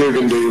 Ms.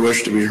 Dugan, do you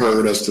wish to be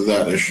heard as to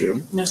that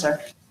issue? No, sir.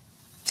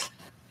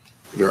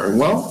 Very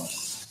well.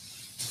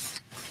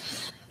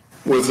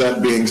 With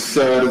that being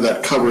said,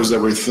 that covers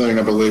everything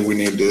I believe we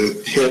need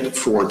to hit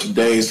for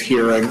today's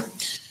hearing.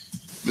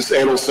 Ms.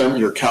 Adelson,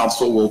 your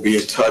counsel will be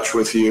in touch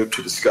with you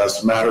to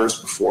discuss matters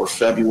before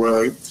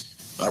February.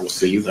 I will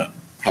see you then.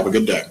 Have a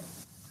good day.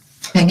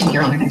 Thank you,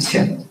 Your Honor. Nice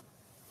to.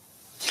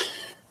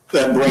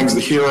 That brings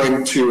the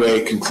hearing to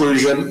a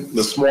conclusion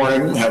this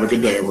morning. Have a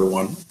good day,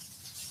 everyone.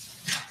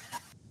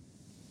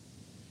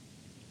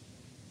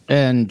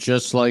 And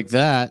just like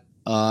that,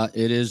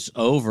 it is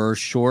over,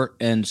 short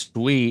and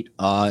sweet.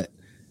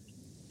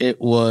 It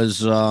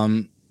was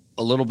a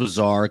little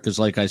bizarre because,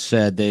 like I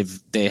said,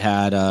 they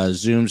had a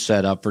Zoom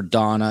set up for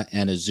Donna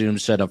and a Zoom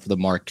set up for the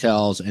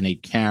Markells and a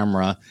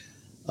camera.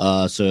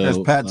 So there's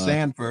Pat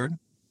Sanford.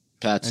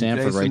 Pat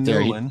Sanford right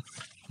there.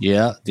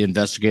 The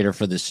investigator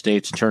for the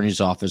state's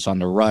attorney's office on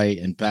the right,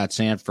 and Pat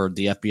Sanford,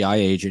 the FBI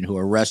agent who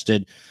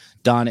arrested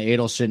Donna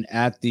Adelson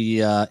at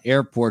the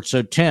airport.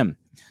 So, Tim,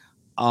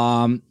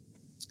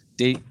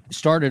 they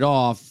started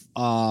off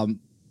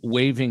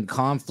waiving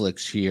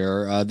conflicts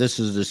here. This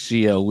is the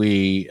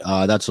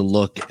COE. That's a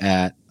look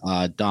at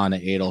Donna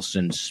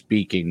Adelson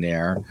speaking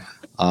there.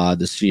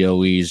 The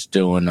COE is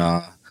doing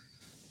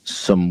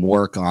some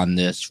work on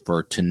this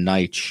for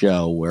tonight's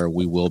show where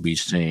we will be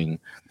seeing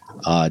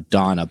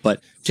Donna.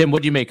 But Tim,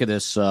 what do you make of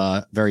this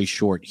very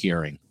short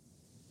hearing?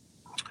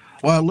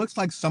 Well, it looks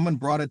like someone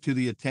brought it to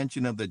the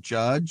attention of the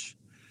judge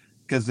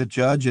because the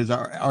judge has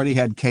already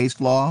had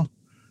case law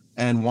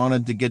and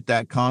wanted to get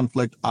that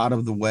conflict out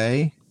of the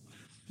way.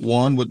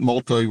 One, with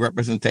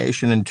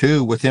multi-representation, and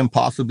two, with him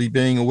possibly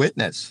being a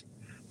witness.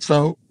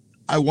 So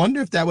I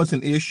wonder if that was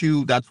an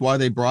issue. That's why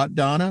they brought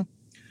Donna.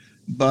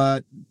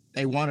 But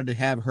they wanted to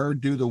have her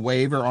do the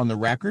waiver on the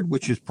record,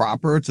 which is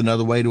proper. It's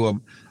another way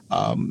to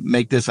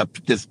make this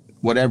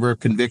whatever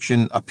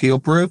conviction appeal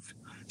proof.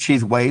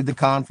 She's waived the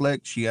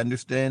conflict. She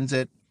understands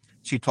it.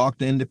 She talked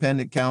to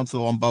independent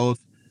counsel on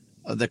both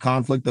the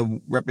conflict of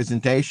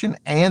representation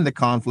and the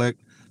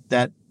conflict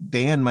that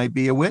Dan might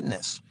be a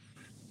witness.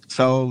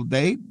 So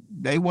they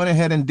went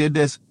ahead and did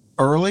this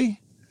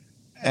early,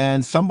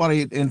 and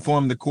somebody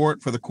informed the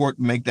court for the court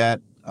to make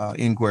that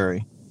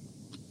inquiry.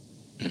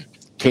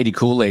 Katie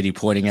Kool-Lady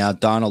pointing out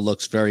Donna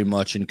looks very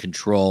much in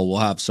control. We'll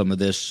have some of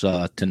this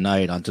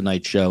tonight on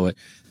tonight's show at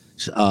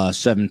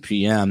 7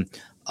 p.m.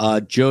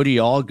 Jody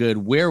Allgood,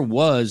 where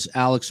was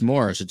Alex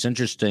Morris? It's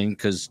interesting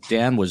because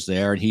Dan was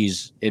there and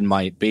he's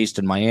based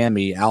in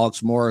Miami.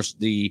 Alex Morris,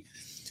 the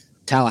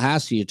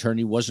Tallahassee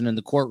attorney, wasn't in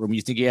the courtroom.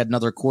 You think he had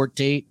another court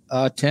date,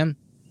 Tim?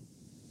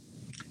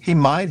 He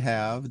might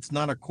have. It's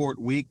not a court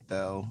week,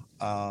 though.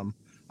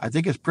 I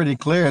think it's pretty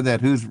clear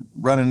that who's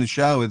running the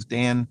show is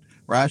Dan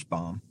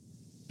Rashbaum.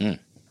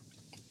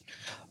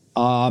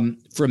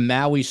 From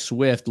Maui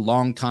Swift,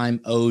 longtime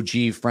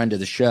OG friend of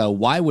the show,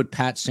 why would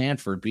Pat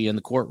Sanford be in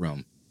the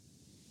courtroom?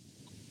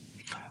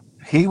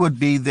 He would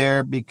be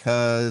there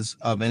because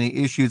of any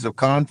issues of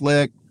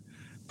conflict,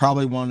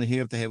 probably wanted to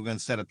hear if they were going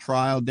to set a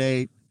trial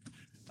date,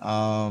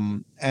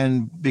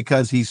 and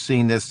because he's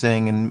seen this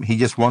thing and he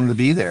just wanted to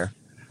be there.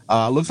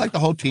 Looks like the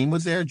whole team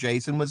was there.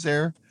 Jason was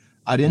there.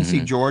 I didn't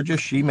see Georgia.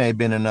 She may have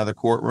been in another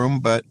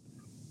courtroom, but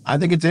I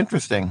think it's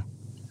interesting.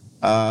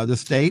 The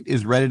state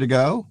is ready to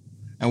go,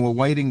 and we're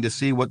waiting to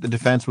see what the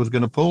defense was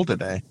going to pull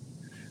today.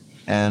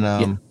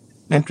 And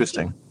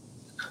interesting.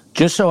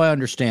 Just so I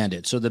understand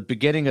it. So the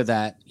beginning of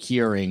that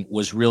hearing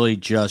was really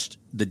just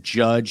the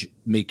judge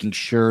making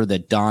sure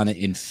that Donna,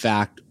 in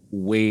fact,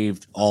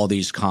 waived all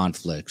these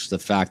conflicts. The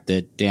fact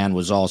that Dan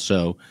was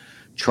also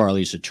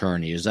Charlie's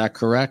attorney. Is that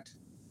correct?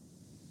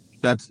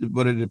 That's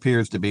what it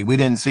appears to be. We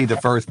didn't see the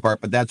first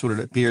part, but that's what it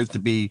appears to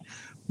be.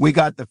 We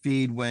got the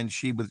feed when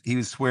he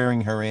was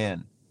swearing her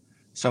in.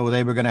 So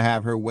they were going to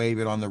have her waive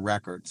it on the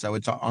record. So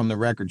it's on the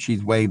record.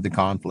 She's waived the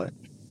conflict.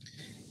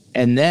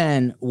 And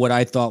then what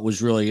I thought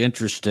was really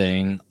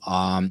interesting,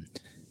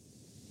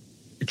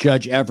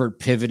 Judge Everett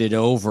pivoted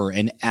over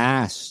and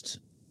asked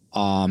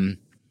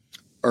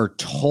or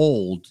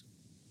told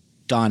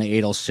Donna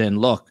Adelson,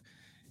 look,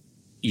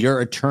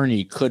 your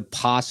attorney could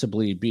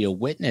possibly be a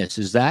witness.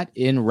 Is that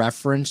in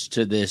reference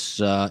to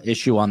this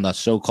issue on the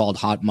so-called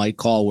hot mic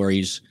call where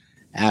he's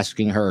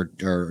asking her,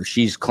 or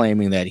she's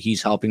claiming that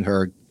he's helping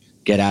her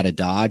get out of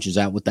Dodge? Is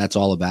that what that's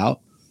all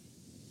about?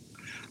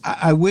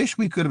 I wish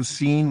we could have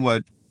seen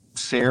what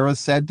Sarah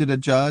said to the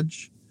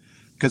judge,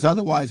 because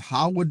otherwise,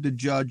 how would the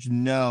judge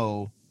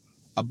know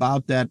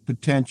about that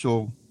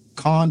potential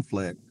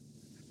conflict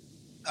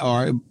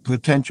or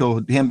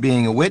potential him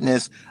being a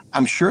witness?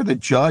 I'm sure the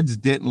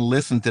judge didn't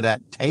listen to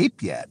that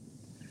tape yet,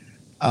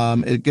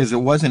 because it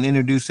wasn't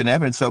introduced in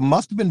evidence. So it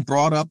must have been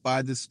brought up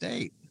by the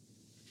state.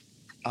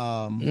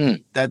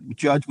 That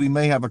judge, we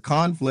may have a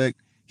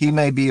conflict. He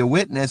may be a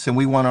witness, and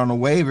we want on a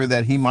waiver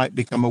that he might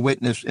become a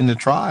witness in the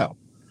trial.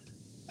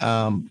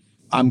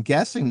 I'm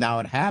guessing now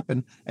it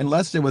happened,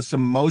 unless there was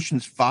some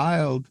motions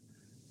filed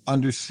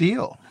under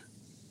seal.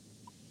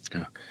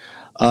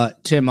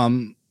 Tim,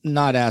 I'm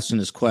not asking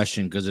this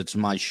question because it's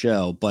my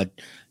show, but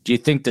do you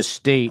think the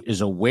state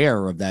is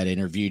aware of that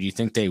interview? Do you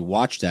think they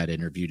watched that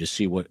interview to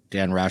see what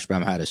Dan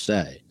Rashbaum had to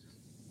say?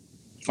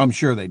 I'm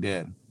sure they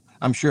did.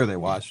 I'm sure they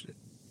watched it.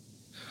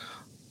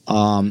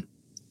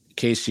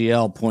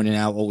 KCL pointing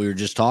out what we were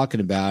just talking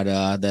about,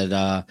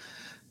 that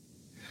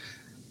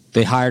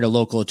they hired a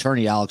local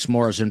attorney, Alex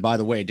Morris. And by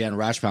the way, Dan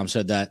Rashbaum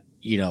said that,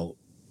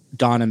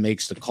 Donna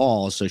makes the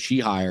call, so she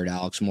hired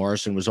Alex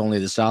Morris, and was only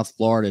the South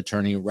Florida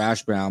attorney,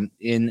 Rashbaum,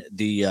 in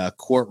the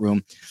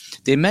courtroom.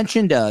 They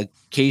mentioned a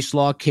case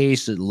law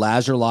case,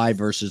 Lazarli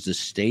versus the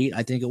state,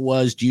 I think it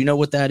was. Do you know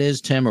what that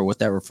is, Tim, or what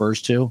that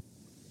refers to?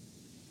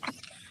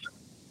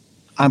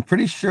 I'm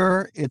pretty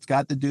sure it's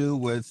got to do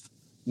with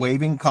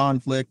waiving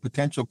conflict,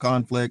 potential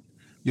conflict,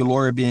 your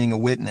lawyer being a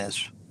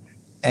witness.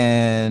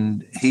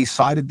 And he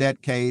cited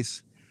that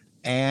case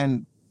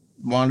and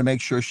wanted to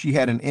make sure she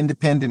had an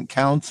independent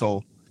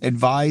counsel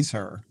advise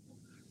her.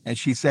 And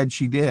she said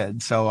she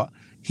did. So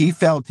he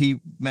felt he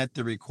met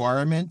the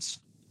requirements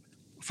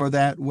for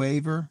that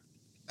waiver.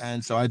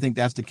 And so I think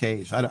that's the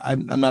case.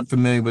 I'm not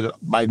familiar with it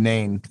by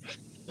name.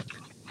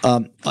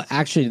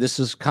 Actually, this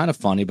is kind of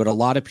funny, but a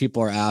lot of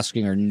people are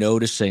asking or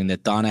noticing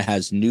that Donna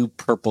has new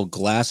purple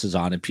glasses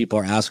on, and people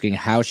are asking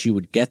how she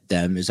would get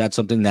them. Is that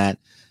something that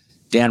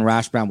Dan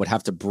Rashbaum would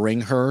have to bring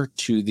her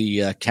to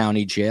the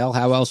county jail?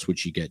 How else would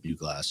she get new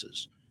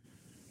glasses?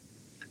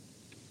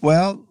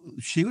 Well,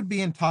 she would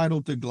be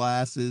entitled to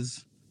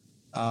glasses.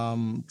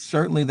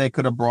 Certainly they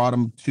could have brought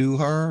them to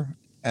her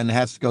and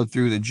has to go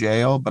through the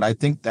jail, but I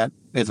think that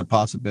is a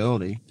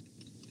possibility.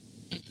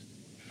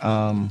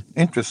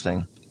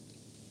 Interesting.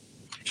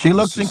 She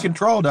looks in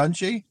control, doesn't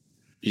she?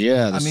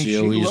 Yeah.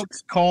 She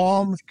looks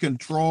calm,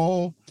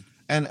 control,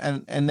 and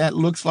that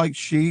looks like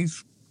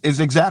is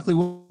exactly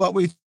what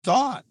we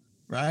thought,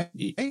 right?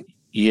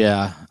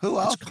 Yeah. Who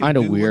else could kind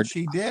of do weird. What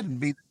she did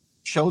and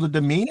show the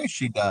demeanor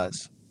she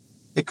does?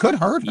 It could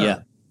hurt her. Yeah.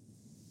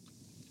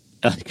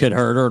 It could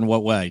hurt her in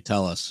what way?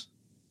 Tell us.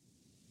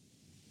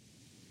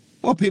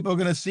 Well, people are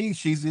going to see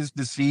she's this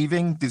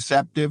deceiving,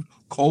 deceptive,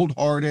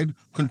 cold-hearted,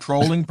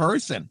 controlling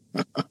person.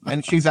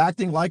 And she's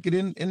acting like it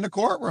in the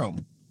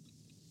courtroom.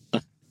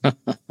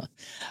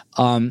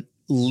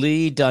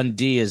 Lee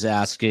Dundee is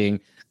asking,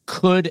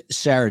 could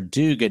Sarah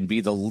Dugan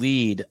be the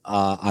lead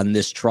on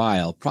this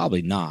trial?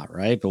 Probably not,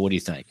 right? But what do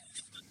you think?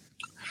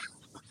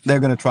 They're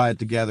going to try it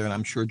together, and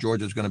I'm sure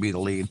Georgia's going to be the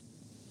lead.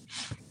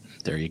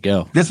 There you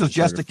go. This is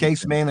just a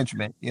case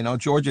management.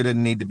 Georgia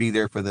didn't need to be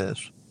there for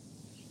this.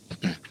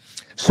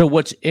 So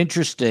what's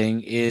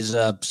interesting is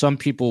some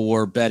people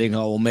were betting,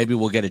 maybe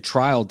we'll get a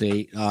trial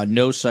date.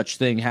 No such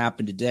thing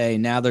happened today.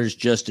 Now there's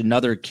just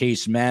another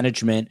case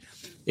management.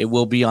 It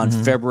will be on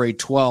February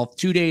 12th,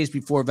 2 days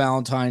before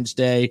Valentine's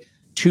Day,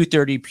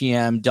 2:30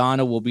 p.m.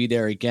 Donna will be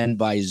there again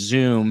by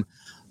Zoom.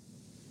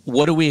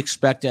 What do we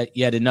expect at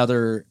yet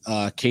another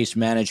case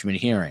management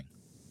hearing?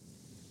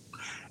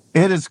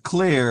 It is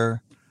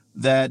clear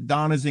that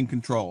Donna's in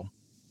control.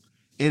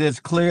 It is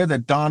clear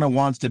that Donna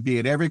wants to be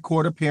at every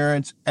court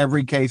appearance,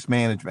 every case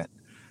management.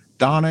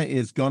 Donna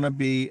is going to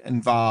be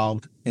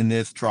involved in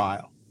this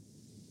trial.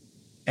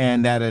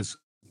 And that is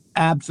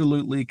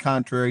absolutely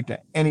contrary to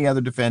any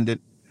other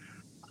defendant.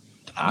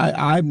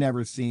 I've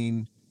never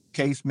seen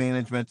case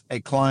management, a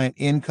client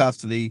in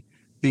custody,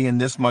 be in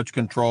this much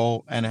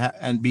control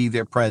and be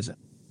there present.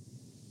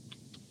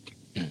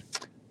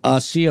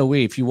 COE,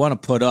 if you want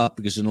to put up,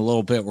 because in a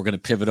little bit we're going to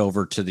pivot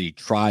over to the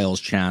trials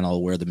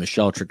channel where the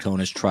Michelle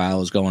Troconis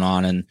trial is going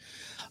on, and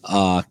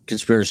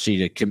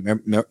conspiracy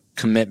to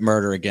commit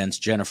murder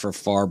against Jennifer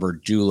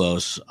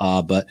Farber-Dulos.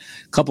 But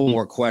a couple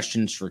more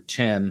questions for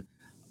Tim.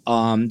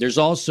 There's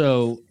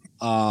also,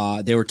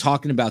 they were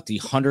talking about the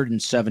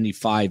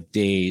 175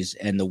 days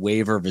and the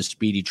waiver of a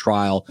speedy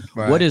trial.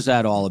 Right. What is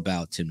that all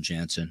about, Tim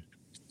Jansen?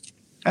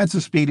 That's a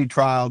speedy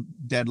trial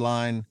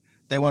deadline.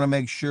 They want to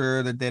make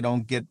sure that they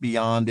don't get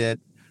beyond it.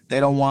 They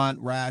don't want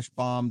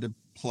Rashbaum to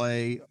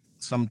play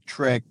some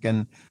trick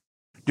and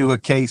do a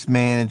case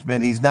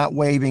management. He's not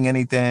waiving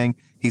anything.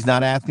 He's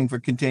not asking for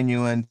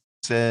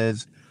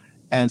continuances.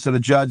 And so the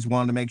judge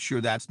wanted to make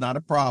sure that's not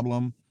a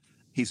problem.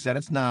 He said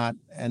it's not,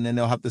 and then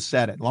they'll have to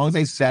set it. As long as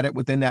they set it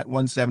within that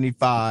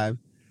 175,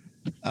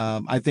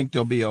 I think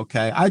they'll be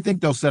okay. I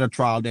think they'll set a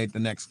trial date the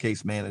next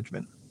case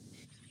management.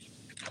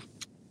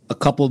 A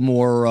couple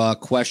more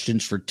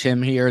questions for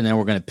Tim here, and then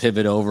we're going to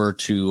pivot over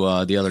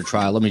to the other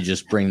trial. Let me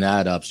just bring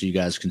that up so you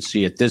guys can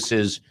see it. This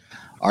is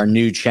our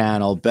new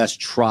channel, Best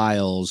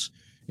Trials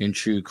in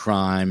True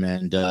Crime,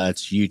 and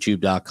it's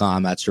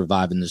youtube.com at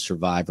Surviving the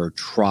Survivor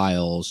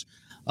Trials.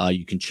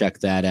 You can check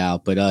that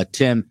out. But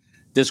Tim,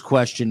 this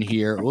question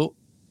here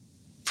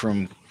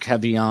from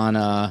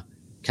Caviana,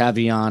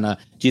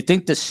 do you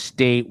think the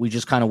state, we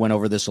just kind of went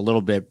over this a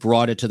little bit,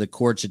 brought it to the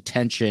court's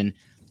attention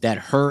that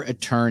her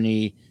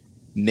attorney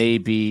may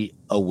be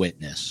a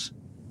witness?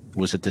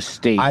 Was it the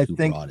state who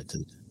brought it to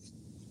the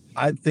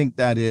I think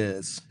that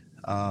is.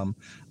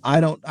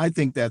 I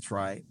think that's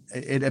right.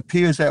 It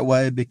appears that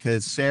way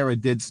because Sarah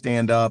did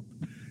stand up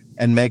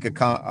and make a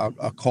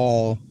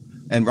call,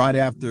 and right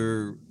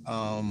after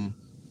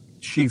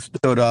she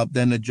stood up,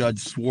 then the judge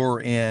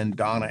swore in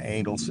Donna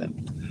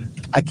Adelson.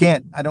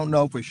 I don't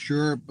know for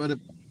sure, but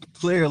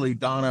clearly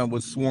Donna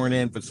was sworn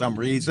in for some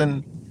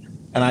reason,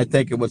 and I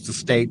think it was the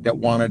state that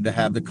wanted to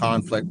have the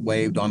conflict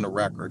waived on the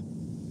record.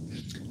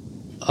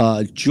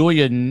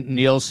 Julia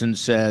Nielsen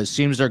says,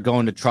 seems they're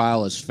going to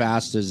trial as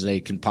fast as they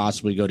can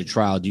possibly go to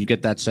trial. Do you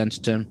get that sense,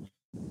 Tim?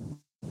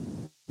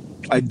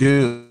 I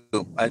do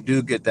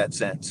get that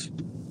sense.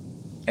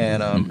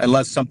 And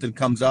unless something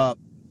comes up,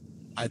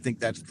 I think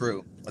that's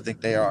true. I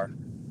think they are.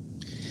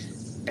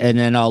 And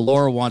then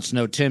Laura wants to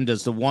know, Tim,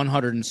 does the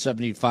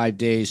 175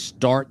 days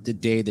start the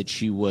day that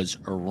she was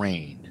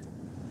arraigned?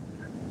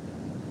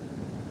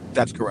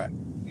 That's correct.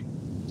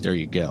 There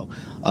you go.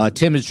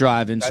 Tim is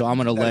driving, so I'm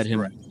going to let him.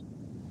 Correct.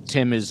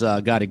 Tim has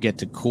got to get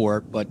to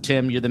court. But,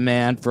 Tim, you're the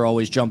man for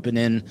always jumping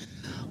in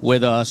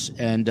with us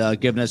and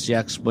giving us the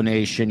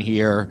explanation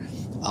here.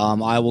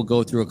 I will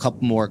go through a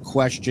couple more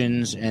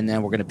questions, and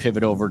then we're going to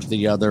pivot over to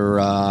the other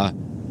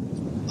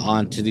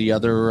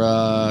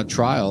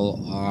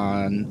trial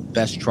on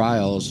Best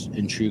Trials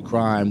in True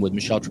Crime with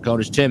Michelle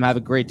Troconis. Tim, have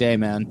a great day,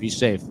 man. Be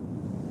safe.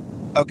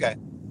 Okay.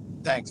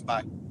 Thanks.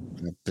 Bye.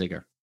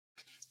 Bigger.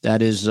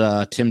 That is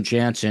Tim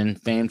Jansen,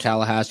 famed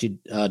Tallahassee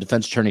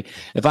defense attorney.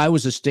 If I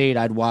was a state,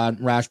 I'd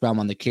want Rashbaum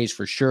on the case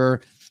for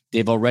sure.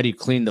 They've already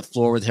cleaned the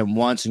floor with him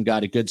once and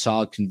got a good,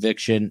 solid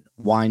conviction.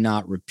 Why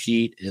not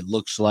repeat? It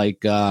looks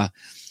like the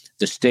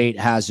state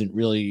hasn't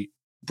really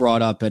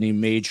brought up any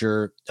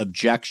major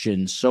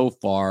objections so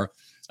far.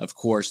 Of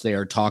course, they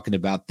are talking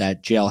about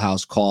that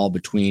jailhouse call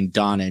between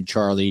Donna and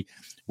Charlie,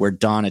 where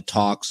Donna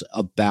talks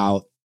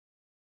about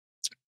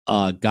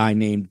a guy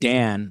named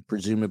Dan,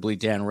 presumably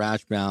Dan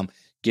Rashbaum,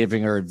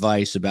 giving her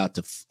advice about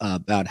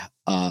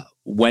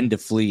when to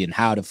flee and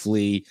how to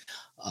flee.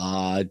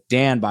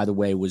 Dan, by the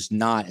way, was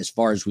not, as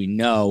far as we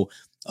know,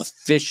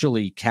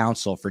 officially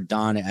counsel for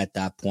Donna at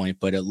that point,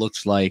 but it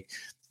looks like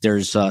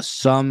there's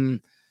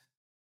some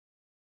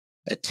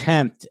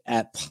attempt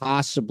at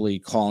possibly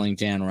calling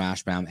Dan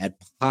Rashbaum, at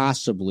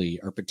possibly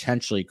or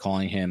potentially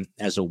calling him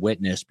as a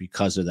witness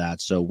because of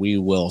that. So we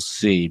will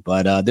see.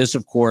 But this,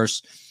 of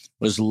course,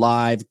 was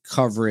live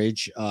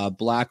coverage.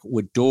 Black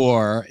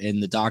Widow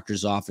in the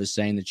doctor's office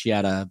saying that she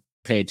had to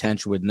pay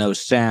attention with no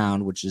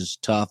sound, which is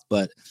tough,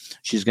 but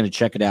she's going to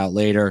check it out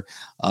later.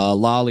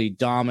 Lolly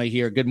Dama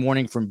here. Good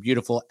morning from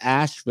beautiful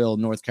Asheville,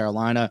 North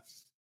Carolina.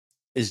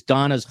 Is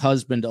Donna's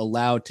husband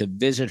allowed to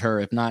visit her?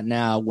 If not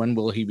now, when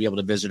will he be able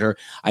to visit her?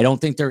 I don't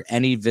think there are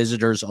any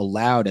visitors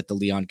allowed at the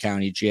Leon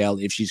County Jail.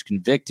 If she's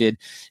convicted,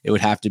 it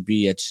would have to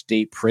be at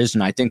state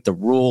prison. I think the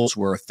rules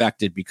were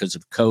affected because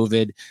of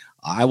COVID.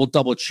 I will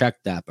double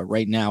check that, but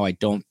right now I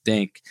don't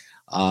think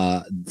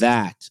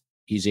that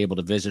he's able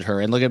to visit her.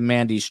 And look at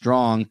Mandy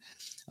Strong.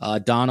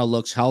 Donna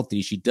looks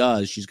healthy. She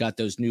does. She's got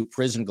those new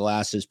prison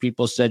glasses.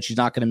 People said she's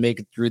not going to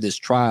make it through this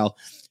trial.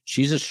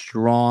 She's a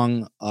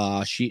strong,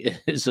 she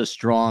is a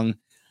strong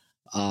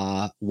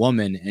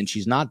woman, and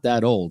she's not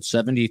that old.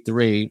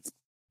 73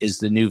 is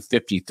the new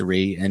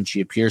 53, and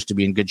she appears to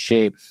be in good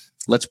shape.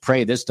 Let's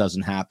pray this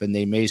doesn't happen.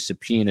 They may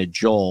subpoena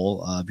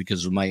Joel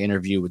because of my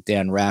interview with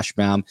Dan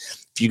Rashbaum.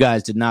 If you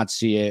guys did not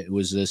see it, it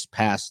was this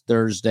past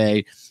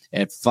Thursday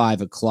at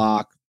 5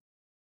 o'clock.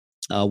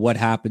 What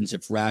happens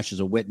if Rash is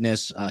a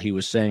witness? He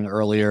was saying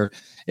earlier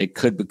it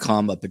could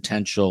become a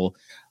potential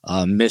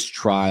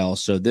mistrial.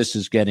 So this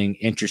is getting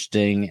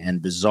interesting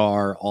and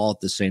bizarre all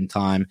at the same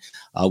time.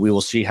 We will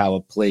see how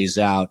it plays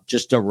out.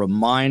 Just a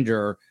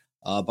reminder,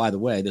 by the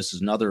way, this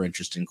is another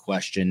interesting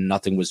question.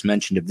 Nothing was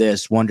mentioned of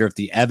this. Wonder if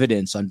the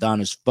evidence on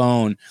Donna's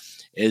phone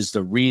is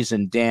the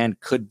reason Dan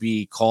could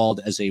be called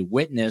as a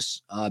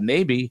witness.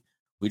 Maybe.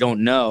 We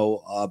don't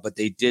know. But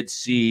they did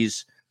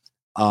seize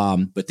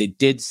some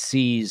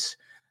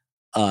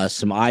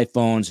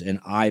iPhones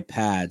and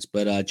iPads.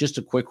 But just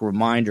a quick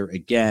reminder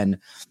again,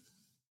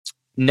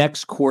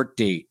 Next court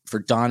date for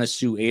Donna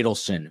Sue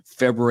Adelson,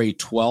 February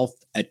 12th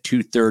at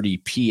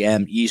 2:30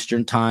 p.m.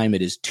 Eastern Time.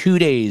 It is 2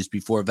 days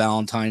before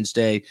Valentine's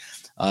Day,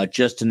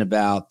 just in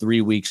about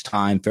 3 weeks'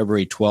 time,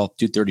 February 12th,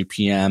 2:30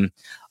 p.m.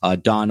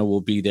 Donna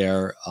will be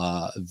there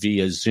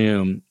via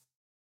Zoom.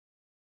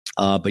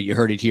 But you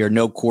heard it here,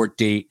 no court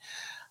date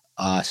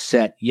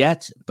set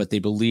yet, but they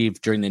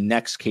believe during the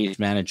next case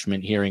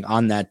management hearing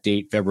on that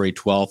date, February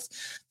 12th,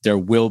 there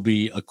will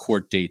be a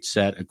court date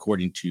set,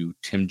 according to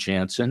Tim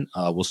Jansen.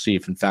 We'll see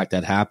if, in fact,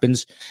 that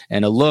happens.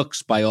 And it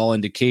looks, by all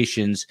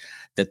indications,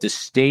 that the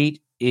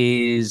state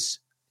is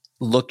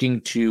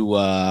looking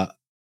to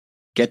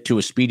get to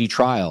a speedy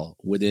trial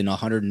within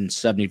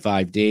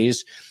 175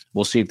 days.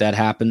 We'll see if that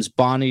happens.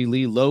 Bonnie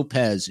Lee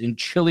Lopez in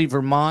Chile,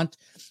 Vermont.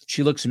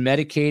 She looks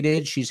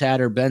medicated. She's had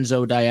her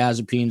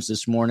benzodiazepines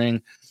this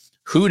morning.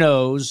 Who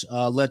knows?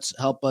 Let's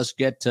help us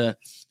get to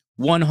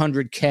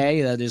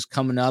 100K. That is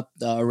coming up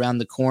around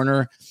the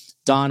corner.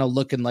 Donna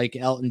looking like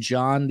Elton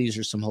John. These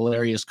are some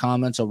hilarious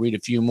comments. I'll read a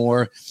few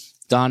more.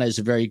 Donna is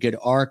a very good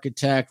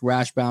architect.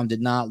 Rashbaum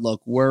did not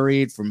look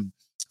worried, from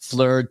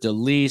Fleur de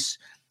Lis.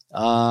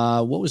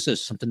 What was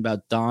this? Something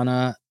about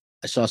Donna.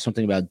 I saw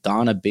something about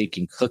Donna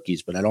baking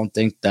cookies, but I don't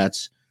think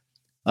that's.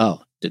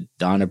 Oh, did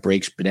Donna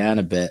bakes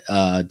banana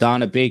bread?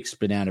 Donna bakes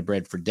banana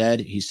bread for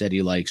Dad. He said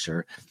he likes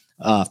her.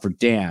 For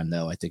Dan,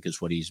 though, I think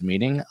is what he's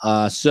meaning.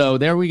 So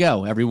there we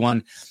go,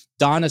 everyone.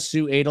 Donna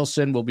Sue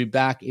Adelson will be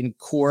back in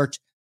court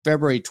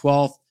February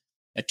 12th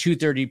at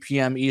 2:30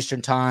 p.m.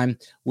 Eastern Time.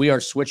 We are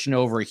switching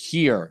over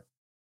here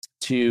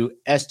to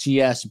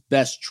STS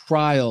Best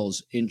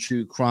Trials in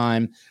True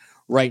Crime.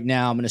 Right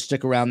now, I'm going to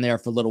stick around there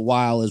for a little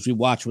while as we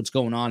watch what's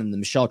going on in the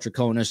Michelle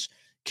Troconis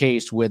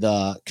case with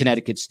a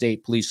Connecticut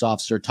State police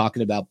officer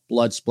talking about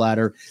blood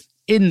splatter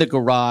in the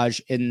garage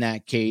in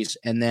that case.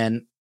 And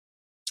then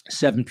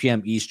 7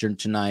 p.m. Eastern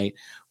tonight,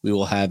 we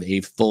will have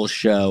a full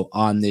show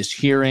on this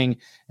hearing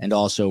and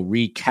also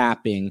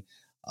recapping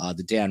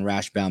the Dan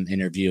Rashbaum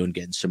interview and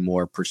getting some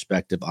more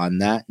perspective on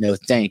that. No,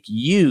 thank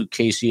you,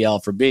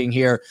 KCL, for being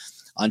here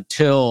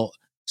until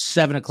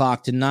 7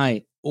 o'clock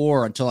tonight,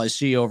 or until I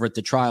see you over at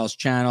the Trials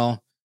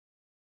channel.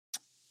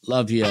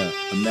 Love you,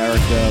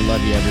 America.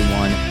 Love you,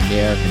 everyone,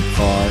 air and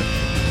car.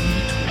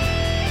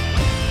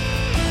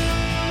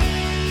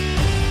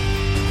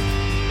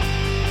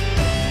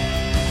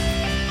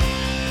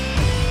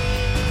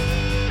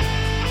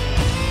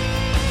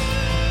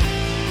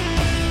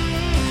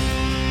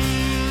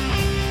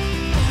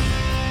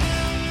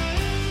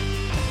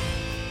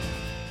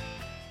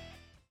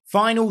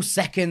 Final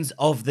seconds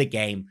of the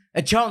game,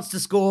 a chance to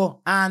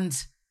score,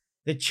 and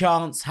the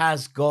chance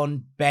has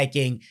gone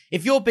begging.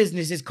 If your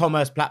business's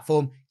commerce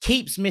platform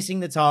keeps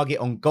missing the target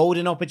on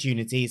golden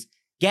opportunities,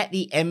 get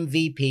the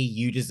MVP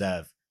you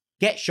deserve.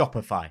 Get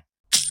Shopify.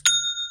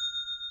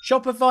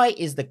 Shopify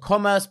is the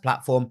commerce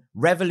platform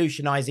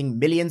revolutionizing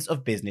millions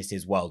of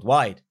businesses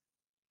worldwide.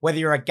 Whether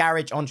you're a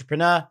garage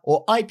entrepreneur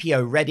or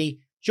IPO ready,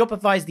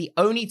 Shopify is the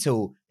only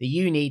tool that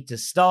you need to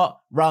start,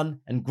 run,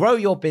 and grow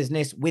your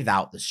business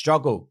without the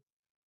struggle.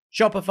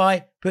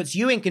 Shopify puts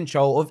you in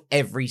control of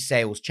every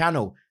sales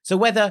channel. So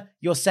whether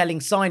you're selling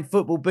signed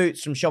football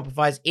boots from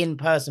Shopify's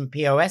in-person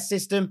POS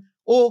system,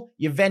 or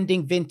you're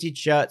vending vintage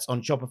shirts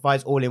on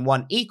Shopify's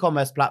all-in-one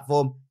e-commerce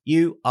platform,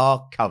 you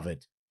are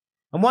covered.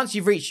 And once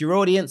you've reached your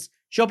audience,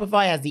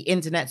 Shopify has the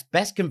internet's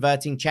best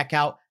converting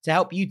checkout to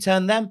help you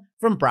turn them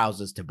from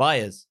browsers to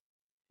buyers.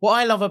 What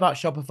I love about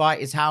Shopify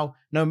is how,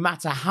 no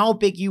matter how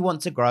big you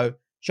want to grow,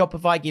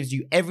 Shopify gives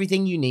you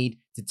everything you need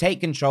to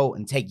take control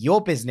and take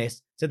your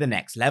business to the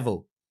next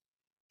level.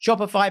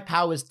 Shopify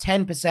powers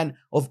 10%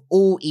 of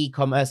all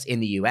e-commerce in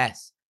the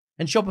US.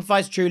 And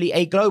Shopify is truly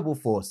a global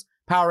force,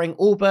 powering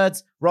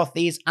Allbirds,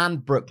 Rothy's, and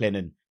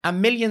Brooklinen,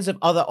 and millions of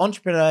other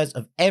entrepreneurs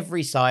of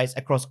every size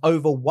across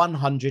over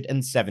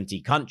 170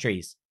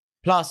 countries.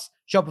 Plus,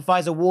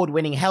 Shopify's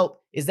award-winning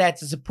help is there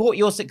to support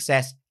your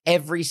success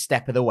every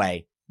step of the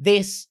way.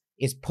 This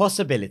is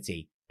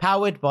Possibility,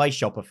 powered by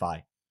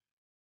Shopify.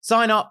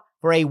 Sign up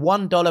for a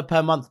 $1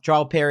 per month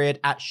trial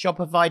period at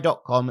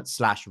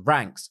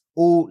shopify.com/ranks,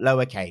 all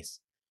lowercase.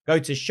 Go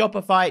to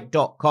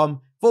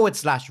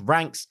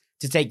shopify.com/ranks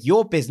to take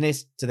your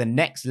business to the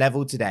next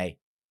level today.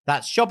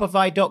 That's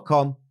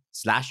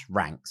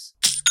shopify.com/ranks.